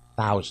I got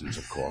thousands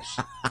of calls.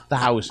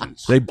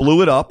 Thousands. They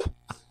blew it up,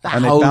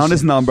 and they found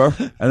his number,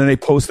 and then they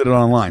posted it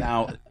online.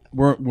 Now.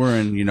 We're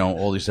in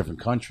all these different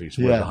countries.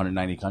 We're in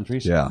 190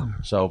 countries. Yeah.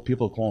 So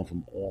people are calling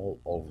from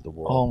all over the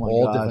world, oh my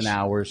all gosh. Different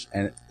hours,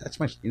 and that's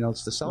my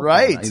it's the cell phone.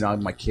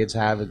 Right. My kids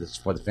have it. It's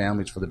for the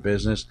family. It's for the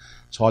business.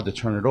 It's hard to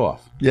turn it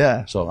off.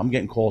 Yeah. So I'm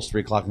getting calls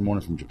 3:00 in the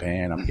morning from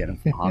Japan. I'm getting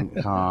from Hong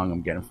Kong.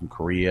 I'm getting from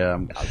Korea.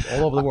 I'm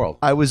all over the world.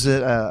 I was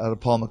at a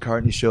Paul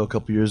McCartney show a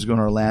couple years ago in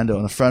Orlando,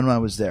 and a friend of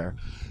mine was there,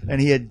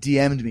 and he had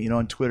DM'd me.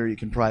 On Twitter, you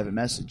can private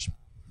message.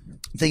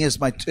 The thing is,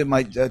 my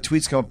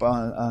tweets come up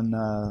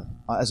on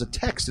as a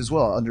text as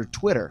well under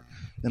Twitter,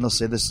 and they'll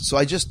say this. So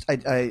I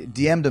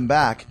DM'd him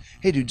back,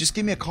 hey dude, just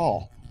give me a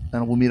call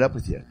and we'll meet up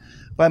with you.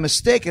 By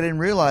mistake, I didn't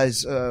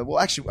realize.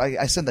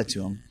 I sent that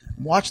to him.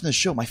 I'm watching the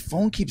show. My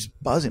phone keeps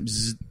buzzing.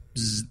 Bzz,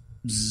 bzz,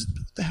 bzz.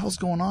 What the hell's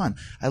going on?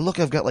 I look,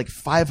 I've got like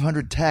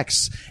 500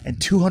 texts and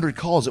 200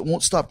 calls. It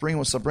won't stop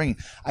ringing.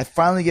 I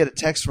finally get a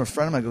text from a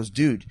friend of mine. Goes,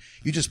 dude,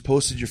 you just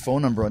posted your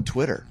phone number on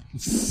Twitter.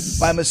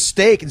 By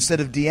mistake, instead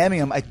of DMing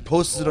him, I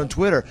posted it on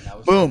Twitter.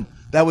 Boom.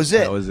 That was it.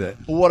 That was it.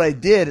 But what I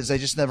did is I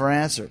just never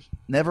answered.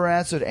 Never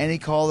answered any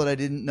call that I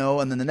didn't know.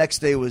 And then the next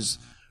day was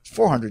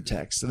 400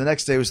 texts. And the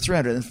next day was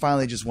 300. And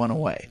finally just went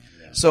away.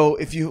 Yeah. So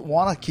if you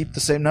want to keep the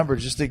same number,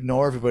 just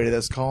ignore everybody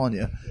that's calling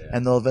you. Yeah.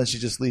 And they'll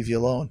eventually just leave you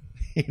alone.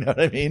 You know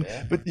what I mean?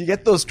 Yeah. But you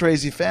get those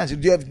crazy fans. Do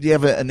you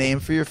have a name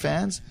for your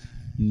fans?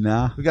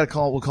 Nah. We got to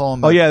call. We'll call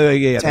them. Oh yeah.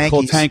 They're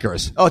called Tankies.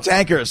 tankers. Oh,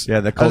 tankers. Yeah,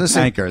 they're called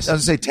tankers. I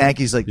was going to say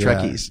tankies like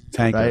Trekkies.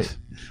 Tankers. Right?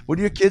 What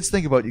do your kids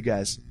think about you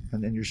guys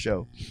and your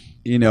show?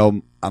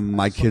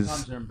 My kids.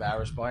 Sometimes they're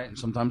embarrassed by it, and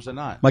sometimes they're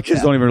not. My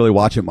kids don't even really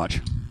watch it much.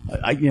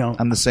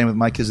 I'm the same with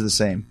my kids. Are the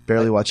same.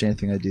 Barely watch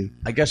anything I do.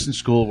 I guess in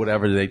school,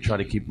 whatever, they try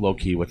to keep low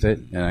key with it.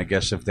 And I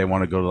guess if they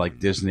want to go to like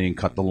Disney and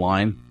cut the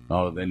line,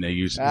 then they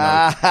use. So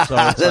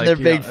it's then they're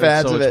big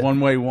fans of it. So it's one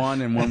way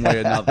one and one way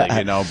another.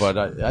 But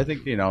I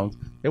think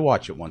they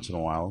watch it once in a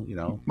while.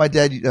 My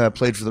dad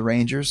played for the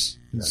Rangers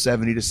in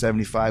 70 to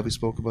 75. We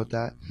spoke about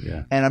that.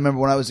 Yeah. And I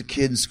remember when I was a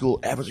kid in school,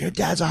 everyone was, your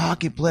dad's a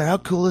hockey player. How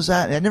cool is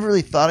that? And I never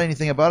really thought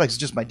anything about it. It's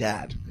just my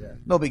dad. Yeah.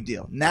 No big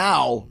deal.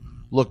 Now,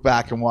 look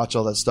back and watch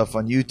all that stuff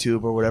on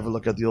YouTube or whatever,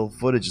 look at the old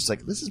footage, it's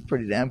like, this is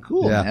pretty damn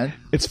cool, man.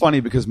 It's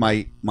funny because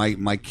my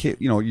kid,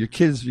 your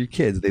kids are your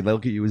kids. They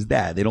look at you as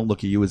dad. They don't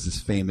look at you as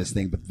this famous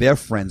thing, but their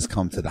friends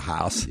come to the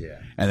house. Yeah.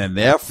 And then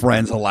their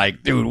friends are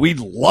like, dude, we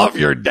love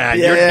your dad.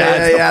 Your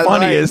dad's the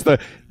funniest. Right.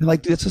 They're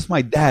like, dude, it's just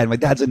my dad. My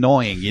dad's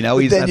annoying.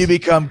 Then you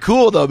become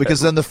cool, though,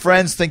 because then the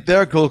friends think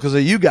they're cool because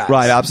of you guys.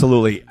 Right,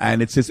 absolutely.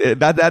 And it's just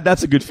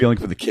that's a good feeling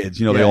for the kids.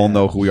 They all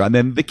know who we are. And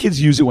then the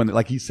kids use it when,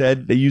 like he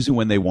said, they use it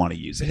when they want to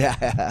use it.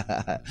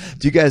 Yeah.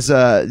 Do you guys,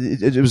 I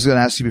was going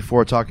to ask you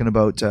before, talking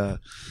about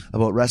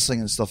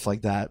wrestling and stuff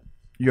like that.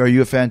 Are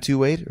you a fan too,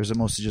 Wade, or is it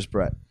mostly just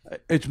Brett?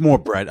 It's more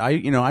Brett.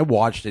 I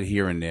watched it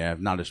here and there,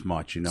 not as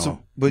much,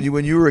 So, but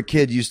when you were a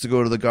kid, you used to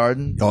go to the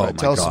Garden. Oh,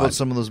 Tell us about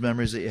some of those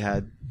memories that you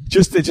had.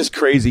 It's just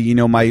crazy.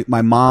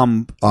 My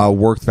mom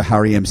worked for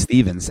Harry M.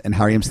 Stevens, and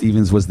Harry M.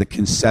 Stevens was the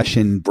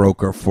concession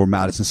broker for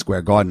Madison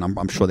Square Garden.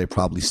 I'm sure they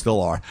probably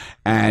still are.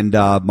 And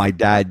my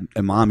dad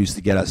and mom used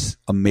to get us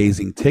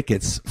amazing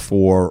tickets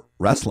for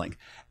wrestling.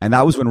 And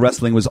that was when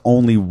wrestling was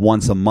only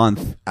once a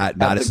month at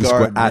Madison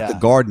Square the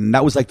Garden.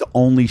 That was like the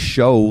only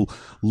show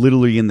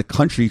literally in the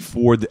country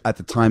at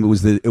the time. It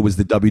was the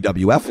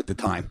WWF at the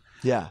time.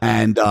 Yeah.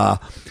 And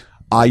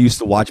I used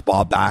to watch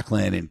Bob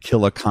Backlund and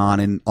Killer Khan,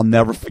 and I'll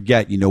never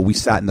forget, we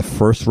sat in the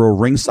first row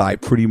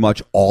ringside pretty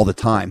much all the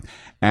time.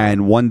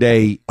 And one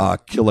day,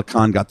 Killer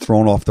Khan got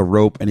thrown off the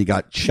rope and he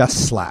got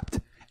chest slapped.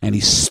 And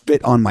he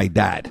spit on my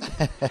dad.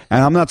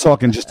 And I'm not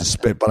talking just a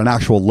spit, but an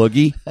actual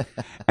loogie.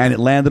 And it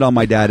landed on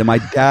my dad. And my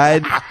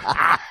dad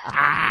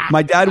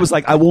was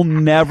like, I will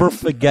never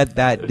forget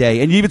that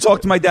day. And you even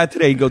talk to my dad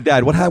today. You go,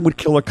 Dad, what happened with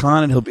Killer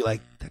Khan? And he'll be like,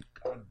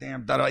 God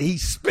damn, he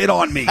spit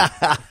on me.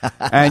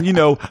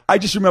 And, I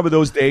just remember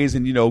those days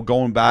and,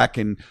 going back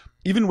and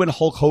even when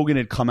Hulk Hogan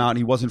had come out and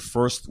he wasn't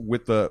first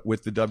with the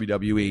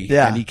WWE.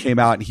 Yeah. And he came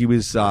out and he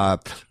was,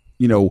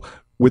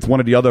 with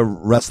one of the other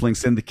wrestling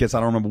syndicates. I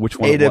don't remember which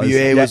one AWA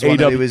it was. Was one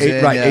that he was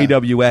in. Right,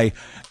 AWA.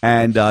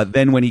 And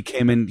then when he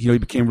came in, he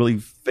became really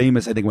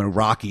famous, I think, when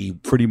Rocky,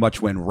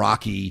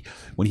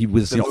 when he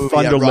was,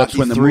 Thunder Lips,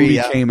 when the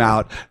movie came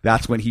out,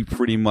 that's when he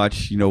pretty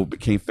much,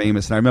 became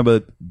famous. And I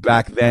remember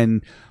back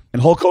then,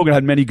 and Hulk Hogan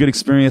had many good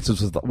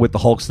experiences with the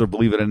Hulkster,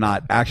 believe it or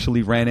not.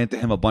 Actually ran into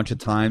him a bunch of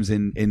times out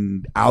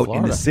in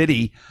the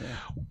city.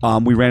 Yeah.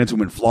 We ran into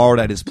him in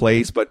Florida at his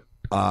place, but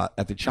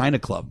at the China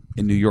Club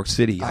in New York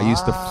City. I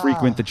used to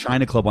frequent the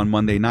China Club on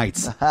Monday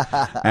nights.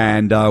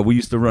 And we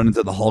used to run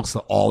into the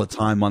Hulkster all the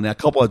time on there. A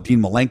couple of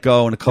Dean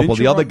Malenko and a couple of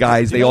the other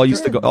guys, they all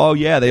used to go. Oh,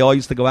 yeah, they all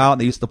used to go out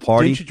and they used to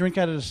party. Didn't you drink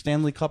out of the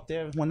Stanley Cup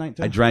there one night,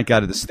 too? I drank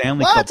out of the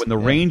Stanley Cup when the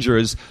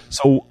Rangers.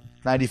 So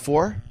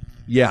 94?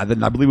 Yeah,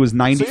 then I believe it was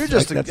 90. So you're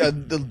just a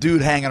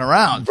dude hanging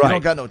around. Right. You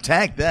don't got no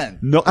tank then.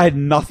 No, I had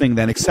nothing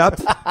then,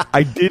 except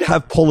I did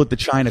have pull at the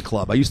China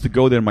Club. I used to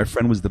go there, and my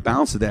friend was the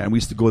bouncer there, and we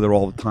used to go there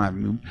all the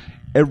time.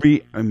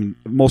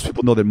 Most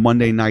people know that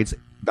Monday nights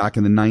back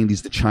in the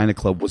 90s, the China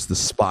Club was the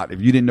spot.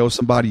 If you didn't know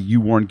somebody,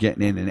 you weren't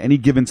getting in. And any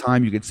given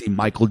time, you could see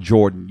Michael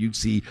Jordan. You'd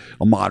see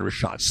Ahmad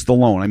Rashad,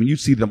 Stallone. You'd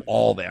see them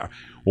all there.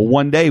 Well,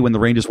 one day when the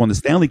Rangers won the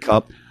Stanley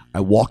Cup, I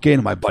walk in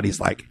and my buddy's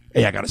like,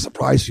 hey, I got to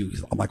surprise you.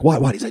 I'm like,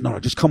 what? He's like, no,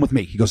 just come with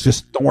me. He goes,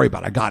 just don't worry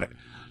about it. I got it.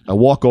 I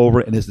walk over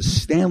and there's the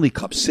Stanley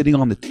Cup sitting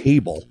on the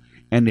table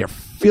and they're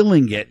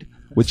filling it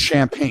with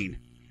champagne.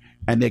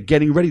 And they're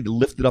getting ready to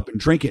lift it up and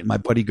drink it. And my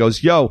buddy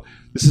goes, yo,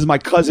 this is my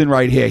cousin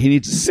right here. He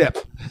needs a sip.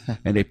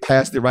 And they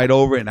passed it right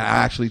over, and I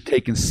actually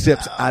taken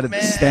sips out of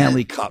the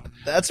Stanley Cup.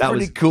 That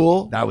pretty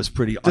cool. That was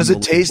pretty Does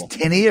it taste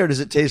tinny, or does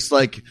it taste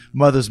like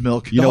mother's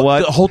milk? You know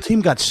what? The whole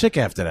team got sick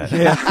after that.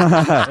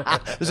 Yeah.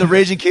 There's a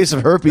raging case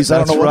of herpes.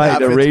 That's I don't know what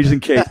happened. A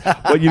raging case.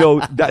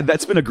 But,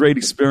 that's been a great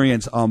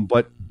experience.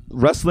 But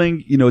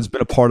wrestling, it's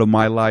been a part of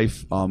my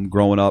life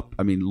growing up.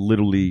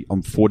 Literally,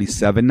 I'm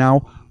 47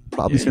 now.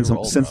 Probably since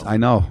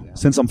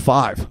I'm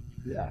 5.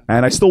 Yeah.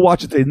 And I still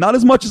watch it today. Not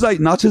as much as I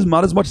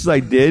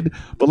did,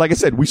 but like I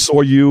said, we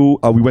saw you.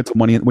 We went to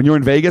when you're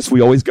in Vegas,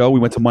 we always go. We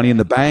went to Money in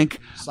the Bank.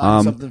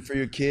 Signed something for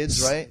your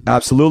kids, right?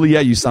 Absolutely,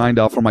 yeah. You signed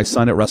for my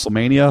son at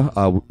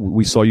WrestleMania.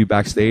 We saw you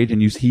backstage,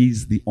 and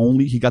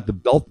he got the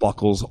belt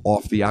buckles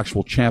off the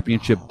actual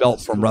championship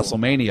belt from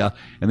WrestleMania,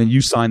 and then you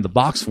signed the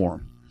box for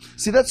him.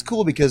 See, that's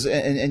cool because,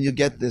 and you'll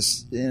get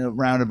this in a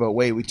roundabout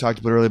way. We talked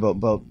about earlier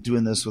about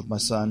doing this with my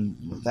son,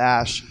 with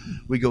Ash.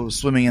 We go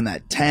swimming in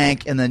that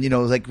tank. And then,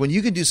 like when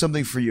you can do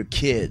something for your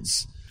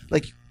kids,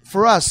 like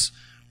for us,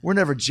 we're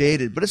never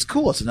jaded, but it's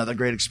cool. It's another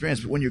great experience.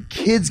 But when your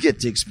kids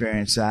get to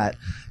experience that,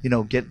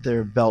 get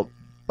their belt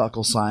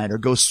buckle signed or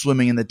go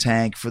swimming in the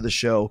tank for the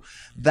show,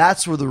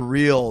 that's where the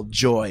real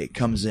joy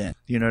comes in.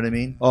 You know what I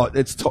mean? Oh,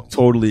 it's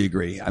totally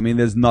agree.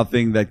 There's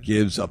nothing that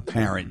gives a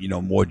parent,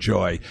 more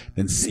joy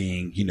than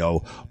seeing,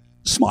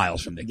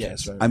 smiles from the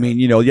kids. Yes,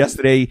 right.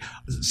 Yesterday,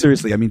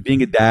 seriously,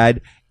 being a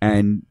dad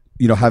and,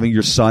 having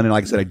your son, and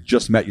like I said, I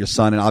just met your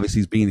son, and obviously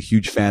he's being a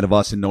huge fan of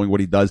us and knowing what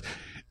he does.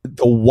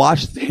 to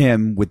watch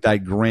him with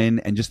that grin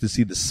and just to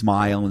see the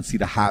smile and see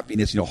the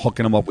happiness,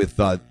 hooking him up with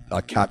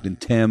Captain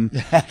Tim,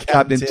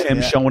 Captain Tim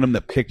yeah. showing him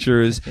the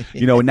pictures,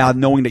 now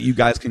knowing that you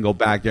guys can go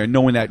back there,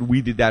 knowing that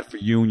we did that for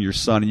you and your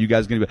son, and you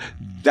guys are going to be,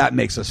 that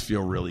makes us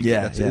feel really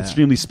good. It's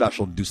extremely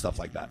special to do stuff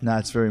like that. No,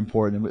 it's very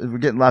important. We're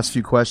getting last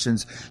few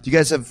questions. Do you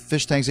guys have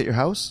fish tanks at your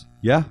house?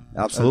 Yeah,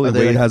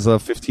 absolutely. Wade has a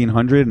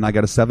 1500 and I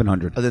got a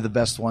 700. Are they the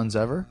best ones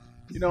ever?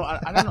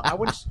 I don't know. I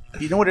wouldn't.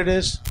 You know what it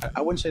is?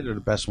 I wouldn't say they're the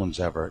best ones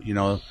ever.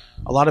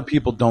 A lot of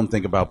people don't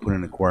think about putting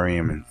an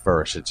aquarium in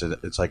first.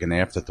 It's like an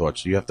afterthought.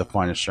 So you have to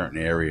find a certain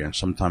area, and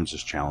sometimes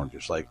there's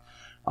challenges. Like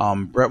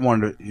Brett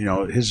wanted,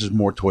 his is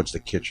more towards the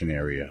kitchen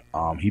area.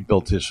 He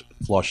built his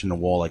flush in the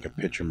wall like a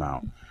pitcher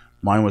mount.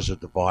 Mine was a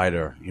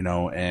divider,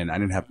 and I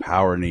didn't have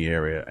power in the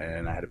area,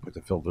 and I had to put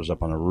the filters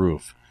up on the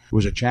roof. It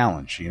was a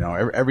challenge,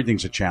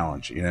 everything's a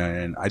challenge,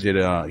 and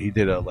he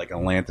did like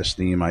Atlantis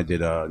theme. I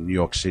did a New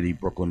York City,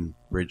 Brooklyn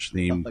Bridge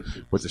theme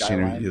with the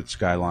scenery, the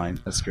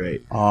skyline. That's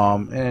great.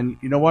 And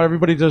you know what?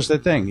 Everybody does their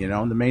thing,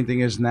 The main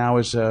thing is now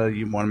is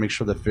you want to make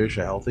sure the fish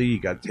are healthy. You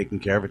got taken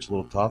care of. It's a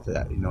little tough.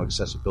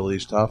 Accessibility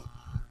is tough.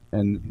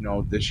 And,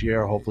 this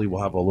year, hopefully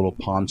we'll have a little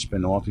pond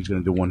spin off. He's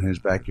going to do one in his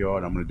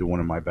backyard. I'm going to do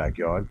one in my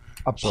backyard.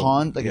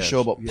 Pond? Like a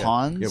show about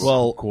ponds? Yeah,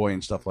 well, koi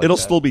and stuff like it'll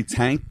that. still be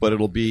tanked, but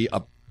we'll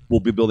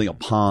be building a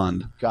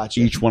pond. Gotcha.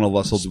 Each one of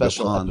us will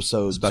Special do a pond.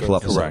 episode, Special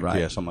episode, Correct, right?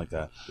 yeah, something like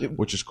that,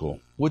 which is cool.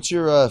 What's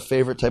your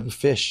favorite type of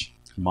fish?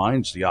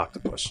 Mine's the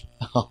octopus.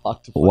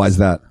 Octopus. Why is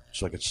that?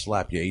 So I could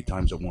slap you 8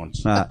 times at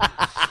once.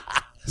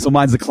 So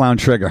mine's the clown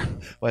trigger.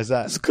 Why is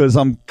that? It's because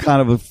I'm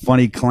kind of a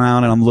funny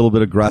clown and I'm a little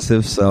bit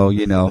aggressive. So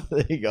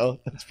There you go.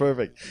 That's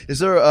perfect. Is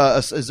there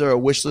a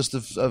wish list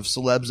of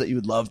celebs that you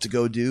would love to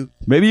go do?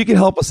 Maybe you can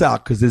help us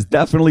out because there's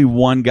definitely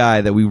one guy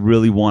that we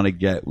really want to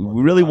get.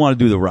 We really want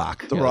to do The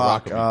Rock. The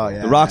Rock. Oh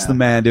yeah. The Rock's the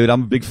man, dude.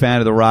 I'm a big fan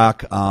of The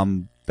Rock.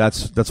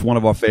 That's one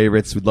of our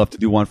favorites. We'd love to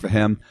do one for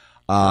him.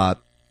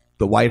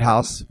 The White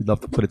House. We'd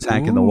love to put a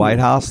tank in the White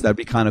House. That'd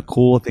be kind of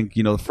cool. I think,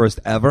 the first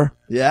ever.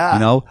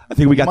 Yeah. I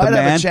think we got might the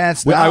man. have a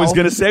chance Well, I now. was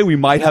going to say we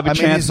might have a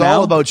chance he's now.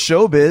 all about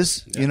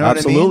showbiz. You know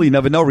Absolutely. what I mean? You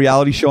never know.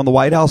 Reality show on the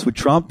White House with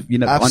Trump,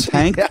 on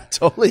tank. Yeah,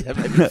 totally. I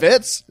mean,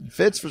 it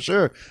fits for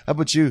sure. How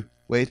about you,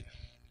 Wade?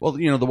 Well,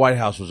 the White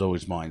House was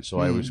always mine, so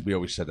we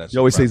always said that. You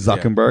always say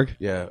Zuckerberg?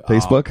 Yeah.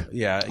 Facebook?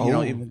 Yeah.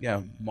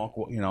 Mark.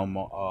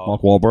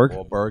 Mark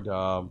Wahlberg?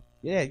 Wahlberg.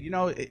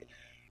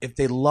 If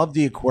they love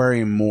the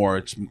aquarium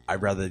more,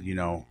 I'd rather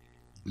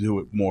do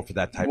it more for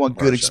that type. You want of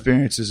person. good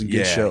experiences and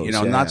good shows.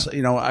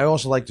 I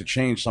also like to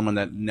change someone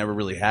that never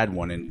really had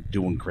one and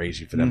doing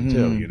crazy for them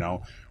too.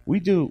 We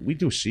do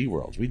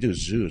SeaWorlds, we do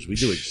zoos, we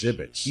do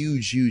exhibits,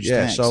 huge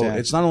tanks, so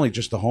it's not only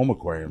just the home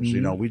aquariums.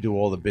 We do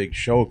all the big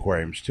show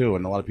aquariums too,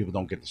 and a lot of people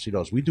don't get to see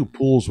those. We do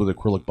pools with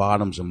acrylic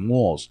bottoms and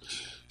walls.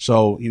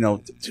 So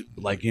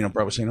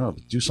Brett was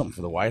saying, do something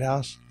for the White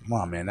House. Come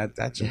on, man,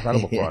 that's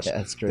incredible for us.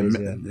 That's crazy.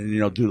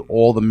 Do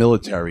all the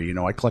military.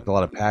 I collect a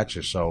lot of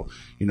patches, so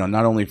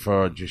not only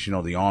for just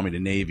the Army, the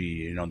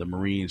Navy, the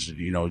Marines.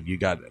 You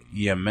got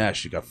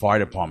EMS, you got fire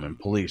department,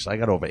 police. I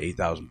got over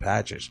 8,000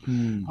 patches.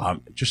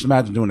 Just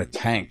imagine doing a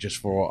tank just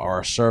for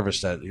our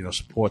service that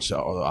supports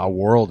our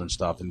world and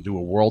stuff, and do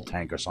a world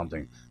tank or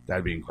something.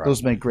 That'd be incredible.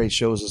 Those make great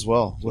shows as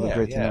well. What a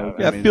great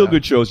thing! Feel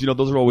good shows.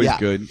 Those are always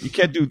good. You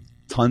can't do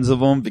tons of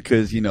them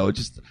because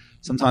just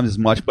sometimes it's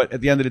much, but at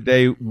the end of the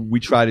day, we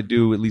try to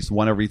do at least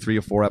one every 3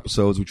 or 4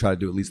 episodes. We try to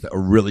do at least a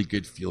really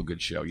good feel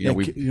good show. You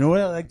know what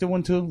I like the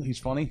one too? He's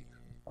funny.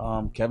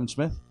 Kevin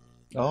Smith.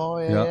 Oh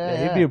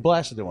yeah. He'd be a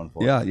blast to do one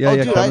for. Yeah.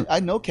 Dude, I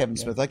know Kevin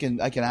Smith. I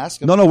can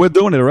ask him. No, we're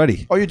doing it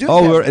already. Oh, you're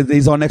doing it?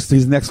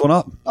 He's next one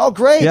up. Oh,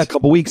 great. Yeah, a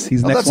couple weeks.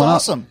 He's next that's one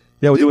awesome. up.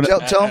 Yeah, we're doing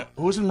it. Tell him.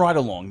 Who was in Ride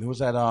Along? Who was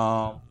that?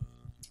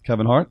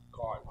 Kevin Hart.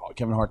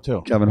 Kevin Hart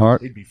too. Kevin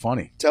Hart. He'd be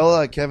funny.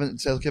 Tell Kevin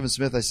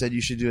Smith I said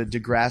you should do a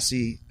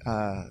Degrassi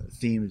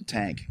themed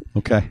tank.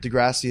 Okay.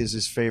 Degrassi is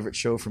his favorite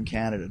show from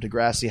Canada.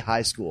 Degrassi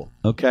High School.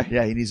 Okay.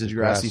 Yeah, he needs a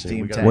Degrassi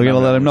themed tank. We're gonna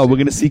let him know. We're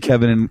gonna see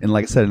Kevin in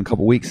like I said, in a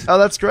couple weeks. Oh,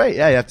 that's great.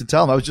 Yeah, you have to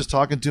tell him. I was just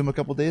talking to him a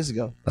couple days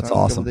ago. That's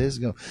awesome. A couple days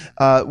ago.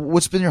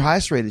 What's been your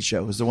highest rated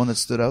show? Is the one that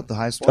stood out the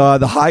highest one?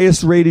 The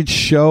highest rated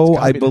show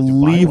I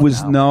believe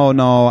was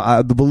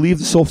I believe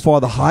so far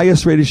the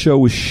highest rated show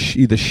was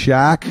either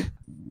Shaq.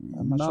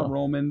 Not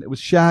Roman. It was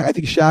Shaq. I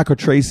think Shaq or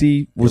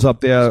Tracy was up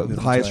there, the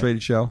highest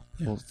rated show.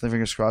 Well,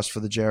 fingers crossed for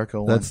the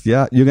Jericho one. That's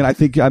You're gonna.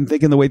 I'm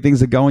thinking the way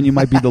things are going, you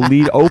might be the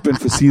lead open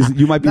for season.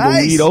 You might be the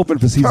lead open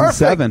for season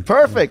 7.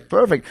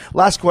 Perfect.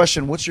 Last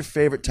question. What's your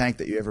favorite tank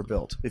that you ever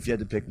built? If you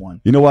had to pick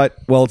one. You know what?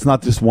 Well, it's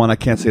not just one. I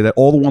can't say that.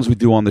 All the ones we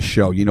do on the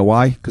show. You know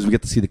why? Because we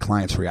get to see the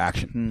client's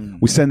reaction.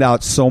 We send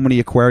out so many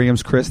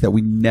aquariums, Chris, that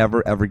we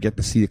never ever get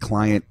to see the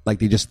client. Like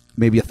they just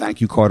maybe a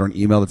thank you card or an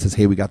email that says,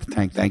 "Hey, we got the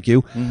tank. Thank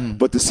you."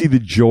 But to see the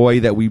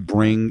joy that we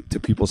bring to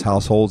people's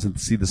households and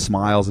to see the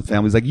smiles and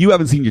families, like you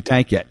haven't seen your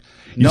tank yet.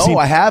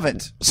 I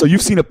haven't. So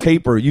you've seen a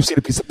paper. You've seen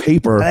a piece of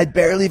paper. And I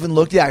barely even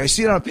looked. Yeah, I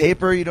see it on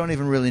paper. You don't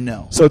even really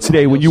know. So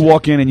today, when you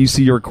walk in and you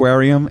see your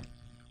aquarium,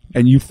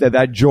 and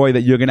that joy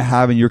that you're going to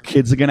have and your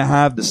kids are going to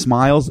have, the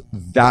smiles,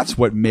 that's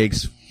what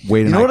makes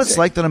Wade and You know I what it's take.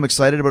 like that I'm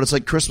excited about? It's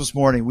like Christmas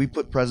morning. We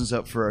put presents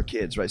up for our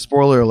kids, right?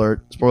 Spoiler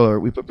alert.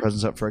 We put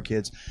presents up for our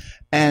kids.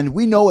 And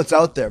we know it's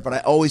out there, but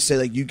I always say,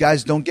 like, you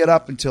guys don't get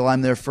up until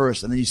I'm there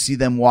first. And then you see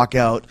them walk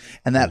out.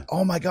 And that,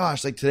 oh my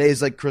gosh, like today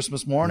is like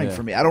Christmas morning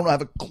for me. I don't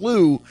have a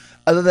clue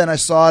other than I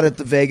saw it at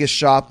the Vegas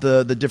shop,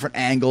 the different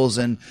angles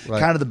and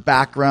kind of the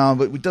background,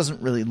 but it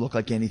doesn't really look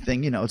like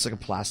anything. You know, it's like a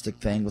plastic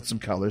thing with some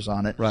colors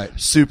on it. Right.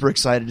 Super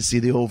excited to see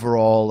the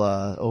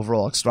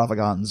overall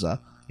extravaganza.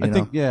 I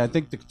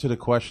think to the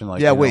question,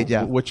 like,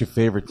 what's your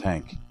favorite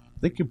tank?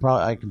 I think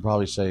I can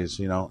probably say is,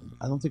 I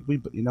don't think we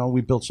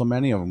built so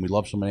many of them. We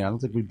love so many. I don't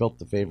think we built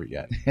the favorite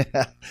yet.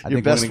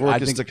 Your best work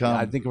is to come.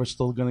 I think we're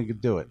still going to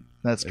do it.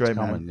 That's great,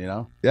 coming,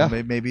 man. Yeah.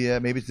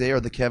 Maybe today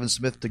or the Kevin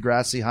Smith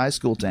Degrassi High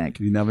School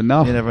tank. You never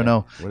know. You never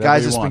know.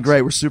 Guys, it's been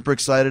great. We're super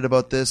excited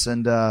about this,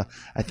 and I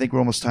think we're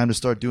almost time to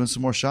start doing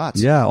some more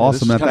shots. Yeah,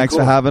 awesome, man. Thanks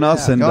for having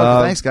us. And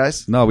thanks,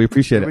 guys. No, we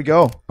appreciate it. Here we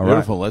go. All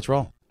Beautiful. right. Let's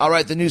roll. All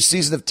right, the new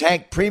season of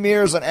Tank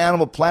premieres on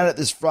Animal Planet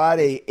this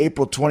Friday,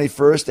 April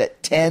 21st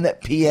at 10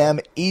 p.m.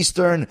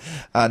 Eastern,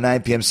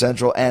 9 p.m.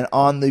 Central. And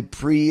on the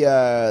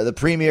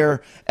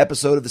premiere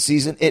episode of the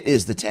season, it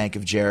is the Tank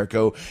of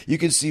Jericho. You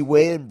can see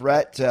Wade and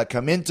Brett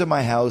come into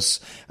my house,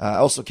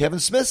 also Kevin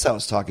Smith's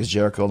house, Talk is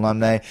Jericho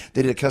alumni.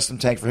 They did a custom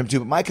tank for him too,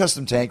 but my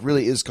custom tank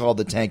really is called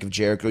the Tank of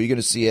Jericho. You're going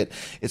to see it.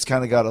 It's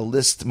kind of got a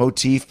list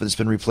motif, but it's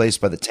been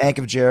replaced by the Tank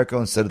of Jericho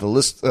instead of the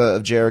list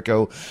of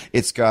Jericho.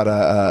 It's got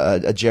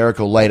a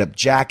Jericho light up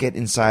jacket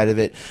inside of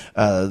it.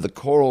 The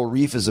coral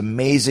reef is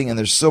amazing, and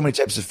there's so many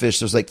types of fish.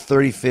 There's like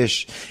 30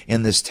 fish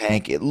in this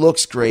tank. It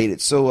looks great.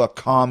 It's so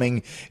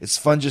calming. It's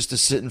fun just to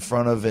sit in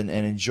front of and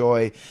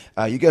enjoy.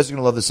 You guys are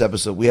going to love this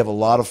episode. We have a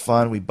lot of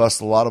fun. We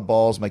bust a lot of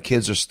balls. My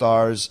kids are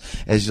stars,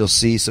 as you'll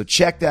see. So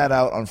check that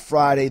out on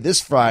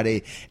this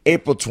Friday,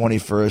 April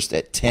 21st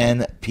at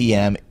 10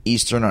 p.m.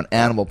 Eastern on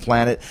Animal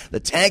Planet. The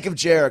Tank of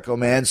Jericho,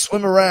 man.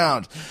 Swim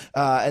around.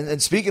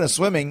 And speaking of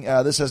swimming,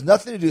 this has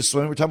nothing to do with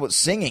swimming. We're talking about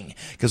singing,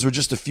 because we're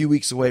just a few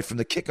weeks away from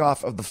the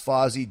kickoff of the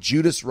Fozzy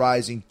Judas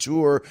Rising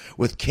Tour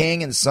with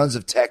King and Sons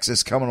of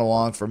Texas coming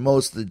along for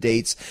most of the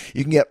dates.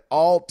 You can get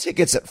all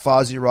tickets at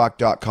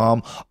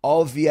FozzyRock.com.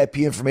 All VIP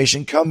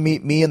information. Come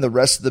meet me and the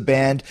rest of the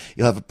band.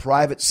 You'll have a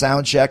private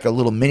sound check, a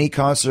little mini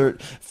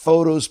concert,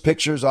 photos,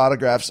 pictures,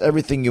 autographs,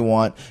 everything you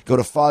want. Go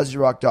to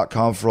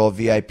FozzyRock.com for all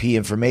VIP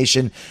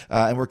information.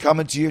 And we're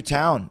coming to your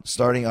town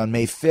starting on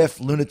May 5th.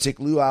 Lunatic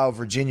Luau,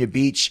 Virginia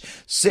Beach.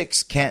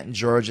 6, Canton,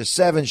 Georgia.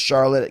 7,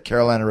 Charlotte at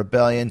Carolina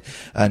Rebellion.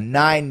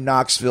 9,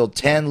 Knoxville.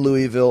 10,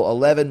 Louisville.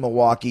 11,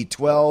 Milwaukee.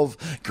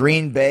 12,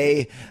 Green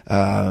Bay.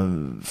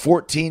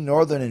 14,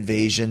 Northern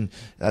Invasion.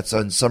 That's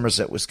on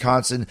Somerset,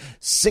 Wisconsin.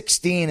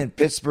 16 in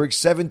Pittsburgh.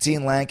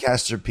 17,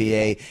 Lancaster,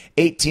 PA.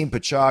 18,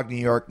 Patchogue, New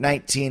York.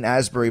 19,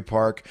 Asbury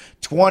Park.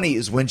 20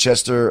 is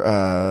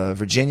Winchester,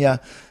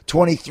 Virginia.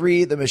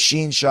 23, the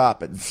Machine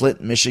Shop in Flint,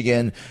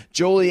 Michigan.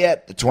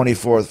 Joliet, the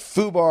 24th.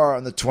 FUBAR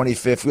on the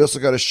 25th. We also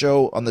got a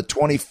show on the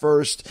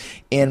 21st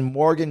in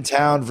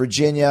Morgantown,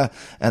 Virginia.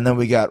 And then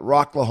we got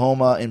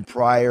Rocklahoma in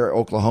Pryor,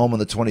 Oklahoma on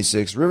the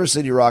 26th. River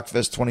City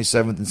Rockfest,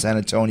 27th in San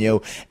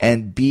Antonio.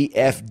 And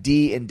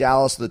BFD in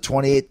Dallas on the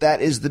 28th.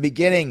 That is the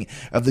beginning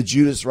of the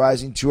Judas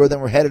Rising Tour. Then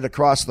we're headed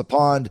across the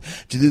pond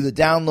to do the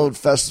Download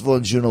Festival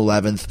on June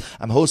 11th.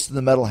 I'm hosting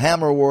the Metal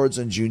Hammer Awards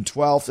on June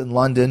 12th in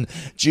London.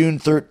 June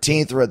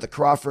 13th, we're at the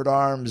Crawford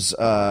Arms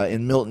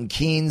in Milton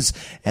Keynes,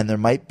 and there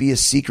might be a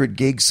secret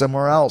gig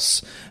somewhere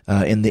else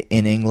in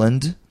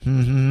England.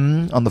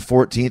 On the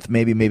 14th,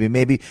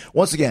 maybe.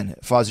 Once again,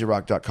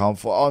 FozzyRock.com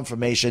for all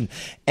information.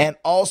 And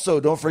also,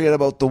 don't forget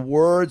about the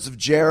Words of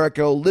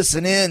Jericho.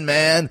 Listen in,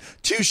 man.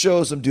 2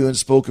 shows I'm doing,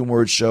 spoken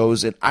word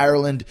shows in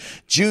Ireland.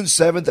 June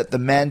 7th at the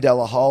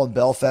Mandela Hall in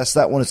Belfast.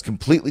 That one is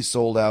completely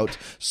sold out.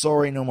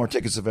 Sorry, no more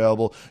tickets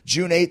available.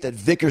 June 8th at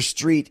Vicar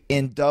Street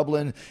in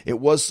Dublin. It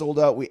was sold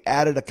out. We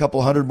added a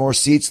couple hundred more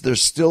seats.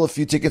 There's still a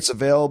few tickets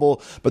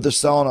available, but they're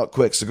selling out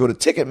quick. So go to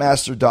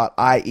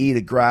Ticketmaster.ie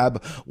to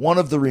grab one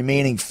of the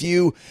remaining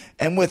few.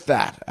 And with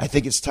that, I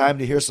think it's time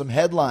to hear some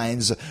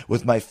headlines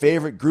with my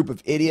favorite group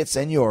of idiots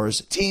and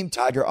yours, Team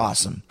Tiger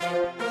Awesome.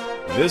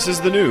 This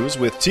is the news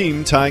with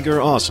Team Tiger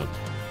Awesome.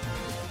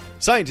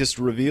 Scientists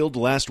revealed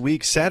last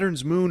week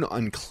Saturn's moon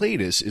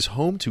Enceladus is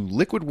home to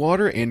liquid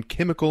water and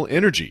chemical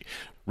energy,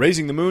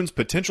 raising the moon's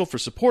potential for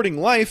supporting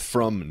life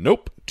from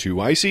nope,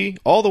 too icy,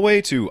 all the way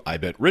to I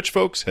bet rich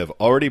folks have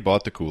already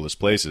bought the coolest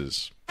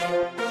places.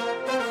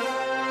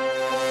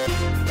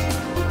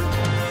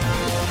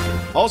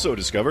 Also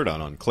discovered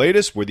on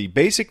Enceladus were the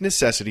basic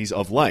necessities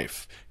of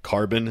life: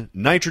 carbon,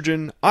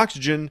 nitrogen,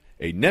 oxygen,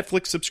 a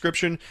Netflix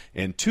subscription,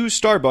 and 2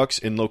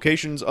 Starbucks in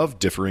locations of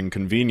differing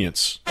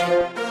convenience.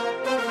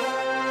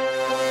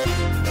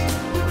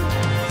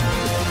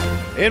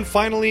 And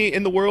finally,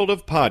 in the world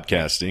of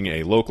podcasting,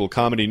 a local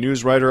comedy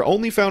news writer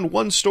only found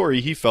one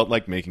story he felt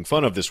like making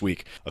fun of this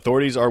week.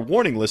 Authorities are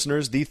warning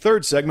listeners the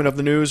 3rd segment of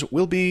the news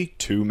will be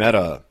too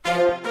meta.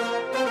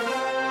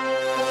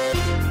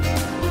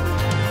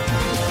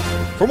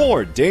 For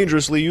more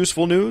dangerously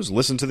useful news,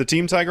 listen to the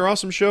Team Tiger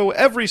Awesome Show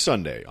every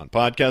Sunday on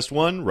Podcast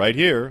One right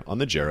here on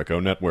the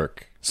Jericho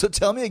Network. So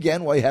tell me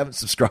again why you haven't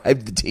subscribed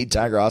to the Team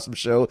Tiger Awesome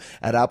Show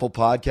at Apple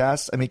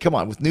Podcasts. I mean, come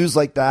on, with news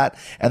like that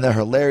and the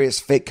hilarious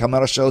fake come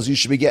out of shows, you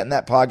should be getting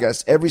that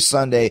podcast every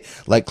Sunday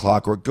like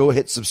clockwork. Go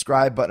hit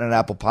subscribe button on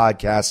Apple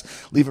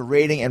Podcasts. Leave a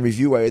rating and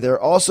review while you're there.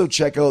 Also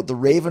check out The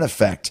Raven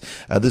Effect.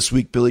 This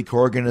week, Billy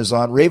Corgan is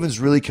on. Raven's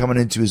really coming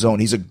into his own.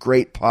 He's a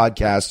great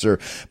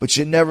podcaster, but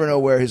you never know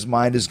where his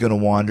mind is going to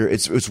wander.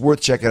 It's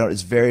worth checking out.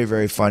 It's very,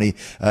 very funny.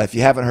 If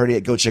you haven't heard it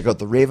yet, go check out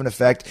The Raven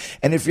Effect.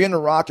 And if you're into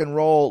rock and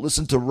roll,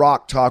 listen to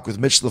Rock Talk with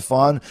Mitch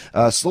LaFon.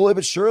 Slowly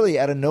but surely,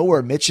 out of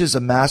nowhere, Mitch has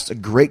amassed a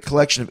great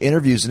collection of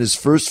interviews in his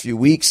first few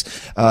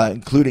weeks,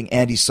 including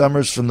Andy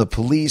Summers from The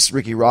Police,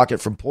 Ricky Rocket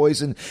from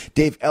Poison,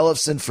 Dave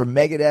Ellefson from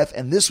Megadeth,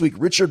 and this week,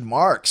 Richard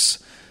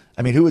Marx.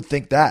 I mean, who would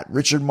think that?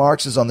 Richard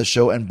Marx is on the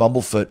show, and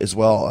Bumblefoot as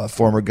well,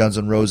 former Guns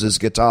N' Roses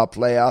guitar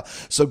player.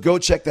 So go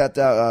check that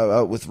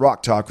out with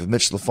Rock Talk with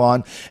Mitch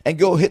LaFon, and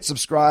go hit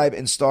subscribe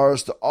and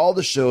stars to all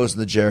the shows in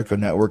the Jericho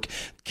Network.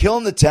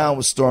 Killing the Town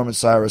with Storm and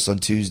Cyrus on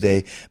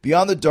Tuesday.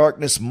 Beyond the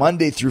Darkness,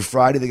 Monday through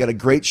Friday. They got a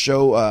great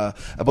show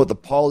about the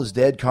Paul is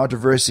Dead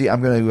controversy.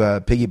 I'm going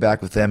to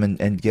piggyback with them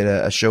and get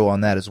a show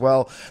on that as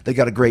well. They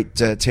got a great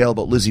tale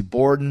about Lizzie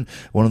Borden,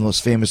 one of the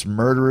most famous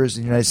murderers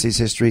in United States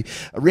history.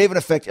 A Raven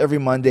Effect every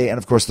Monday, and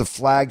of course the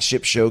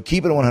flagship show,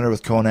 Keep It 100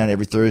 with Conan,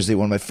 every Thursday,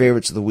 one of my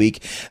favorites of the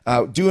week.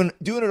 Doing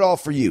it all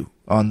for you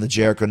on the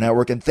Jericho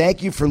Network. And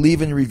thank you for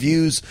leaving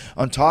reviews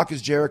on Talk is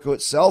Jericho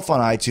itself on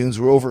iTunes.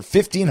 We're over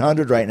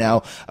 1,500 right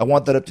now. I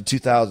want that up to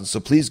 2,000.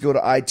 So please go to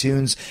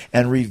iTunes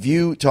and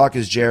review Talk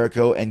is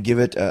Jericho and give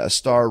it a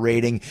star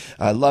rating.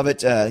 I love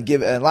it. Let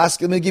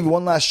me give you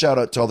one last shout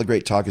out to all the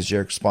great Talk is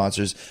Jericho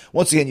sponsors.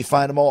 Once again, you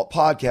find them all at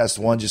Podcast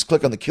One. Just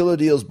click on the Killer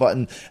Deals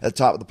button at the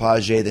top of the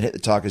page, then hit the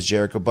Talk is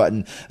Jericho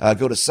button.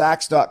 Go to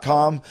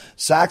Saxx.com,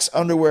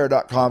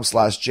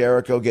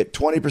 saxunderwear.com/Jericho. Get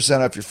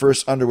 20% off your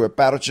first underwear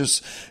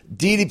purchase.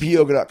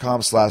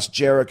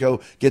 DDPyoga.com/Jericho.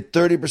 Get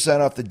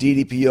 30% off the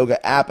DDP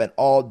Yoga app and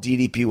all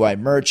DDPY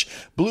merch.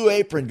 Blue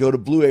Apron, go to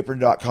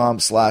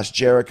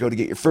blueapron.com/Jericho to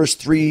get your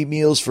first 3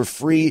 meals for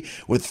free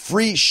with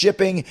free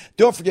shipping.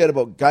 Don't forget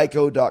about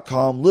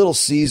Geico.com, Little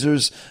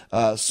Caesars.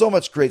 So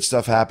much great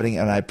stuff happening,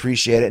 and I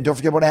appreciate it. And don't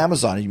forget about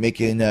Amazon. You're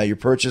making your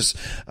purchase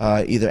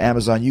either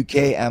Amazon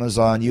UK,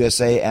 Amazon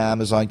USA,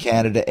 Amazon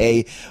Canada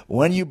A.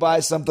 When you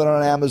buy something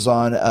on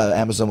Amazon,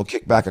 Amazon will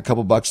kick back a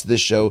couple bucks to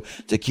this show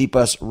to keep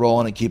us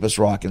rolling and keep us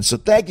rocking. So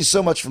thank you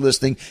so much for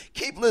listening.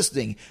 Keep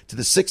listening to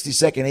the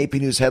 60-second AP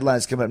News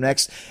headlines coming up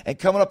next. And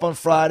coming up on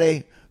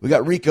Friday, we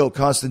got Rico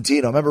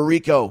Constantino. Remember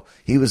Rico?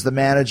 He was the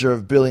manager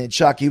of Billy and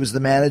Chuck. He was the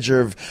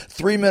manager of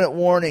 3 Minute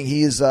Warning.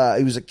 He was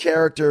a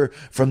character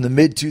from the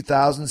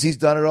mid-2000s. He's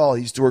done it all.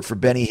 He used to work for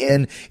Benny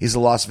Hinn. He's a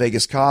Las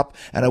Vegas cop.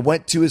 And I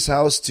went to his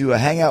house to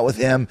hang out with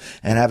him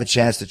and have a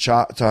chance to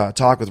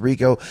talk with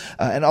Rico.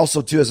 And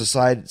also, too, as a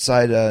side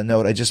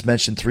note, I just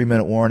mentioned 3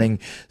 Minute Warning.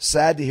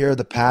 Sad to hear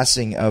the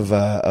passing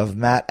of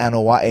Matt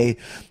Anoa'i,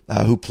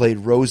 who played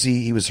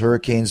Rosie. He was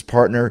Hurricane's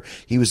partner.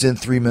 He was in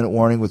 3 Minute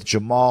Warning with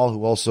Jamal,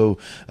 who also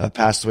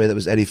passed away. That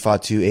was Eddie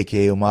Fatu,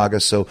 a.k.a.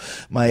 Umaga. So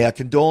my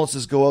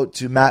condolences go out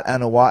to Matt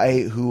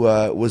Anoa'i, who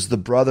was the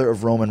brother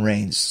of Roman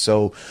Reigns.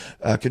 So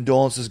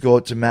condolences go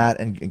out to Matt,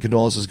 and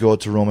condolences go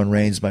out to Roman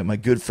Reigns, my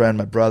good friend,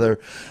 my brother.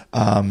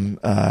 So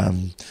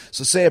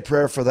say a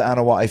prayer for the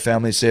Anoa'i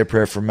family. Say a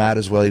prayer for Matt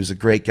as well. He was a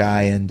great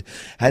guy, and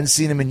hadn't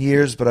seen him in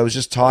years, but I was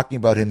just talking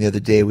about him the other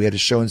day. We had a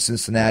show in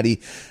Cincinnati,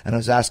 and I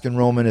was asking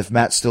Roman if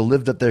Matt still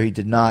lived up there. He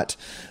did not.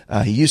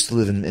 He used to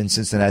live in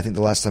Cincinnati. I think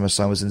the last time I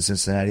saw him was in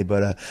Cincinnati,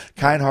 but a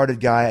kind-hearted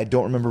guy. I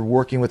don't remember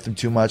working with him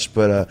too much,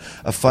 but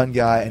a fun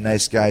guy, a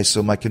nice guy.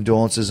 So my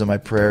condolences and my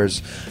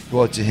prayers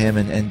go out to him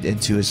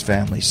and to his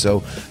family.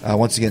 So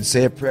once again,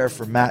 say a prayer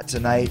for Matt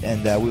tonight,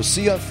 and we'll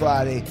see you on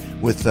Friday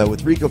with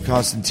Rico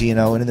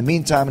Constantino. And in the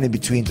meantime and in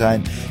between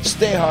time,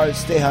 stay hard,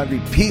 stay hungry,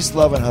 peace,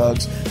 love, and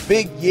hugs.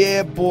 Big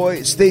yeah,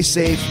 boy. Stay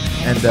safe,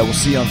 and we'll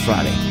see you on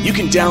Friday. You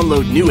can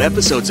download new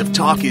episodes of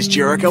Talk is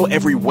Jericho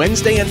every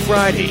Wednesday and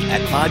Friday at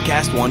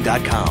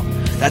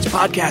podcastone.com. That's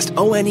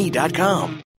podcastone.com.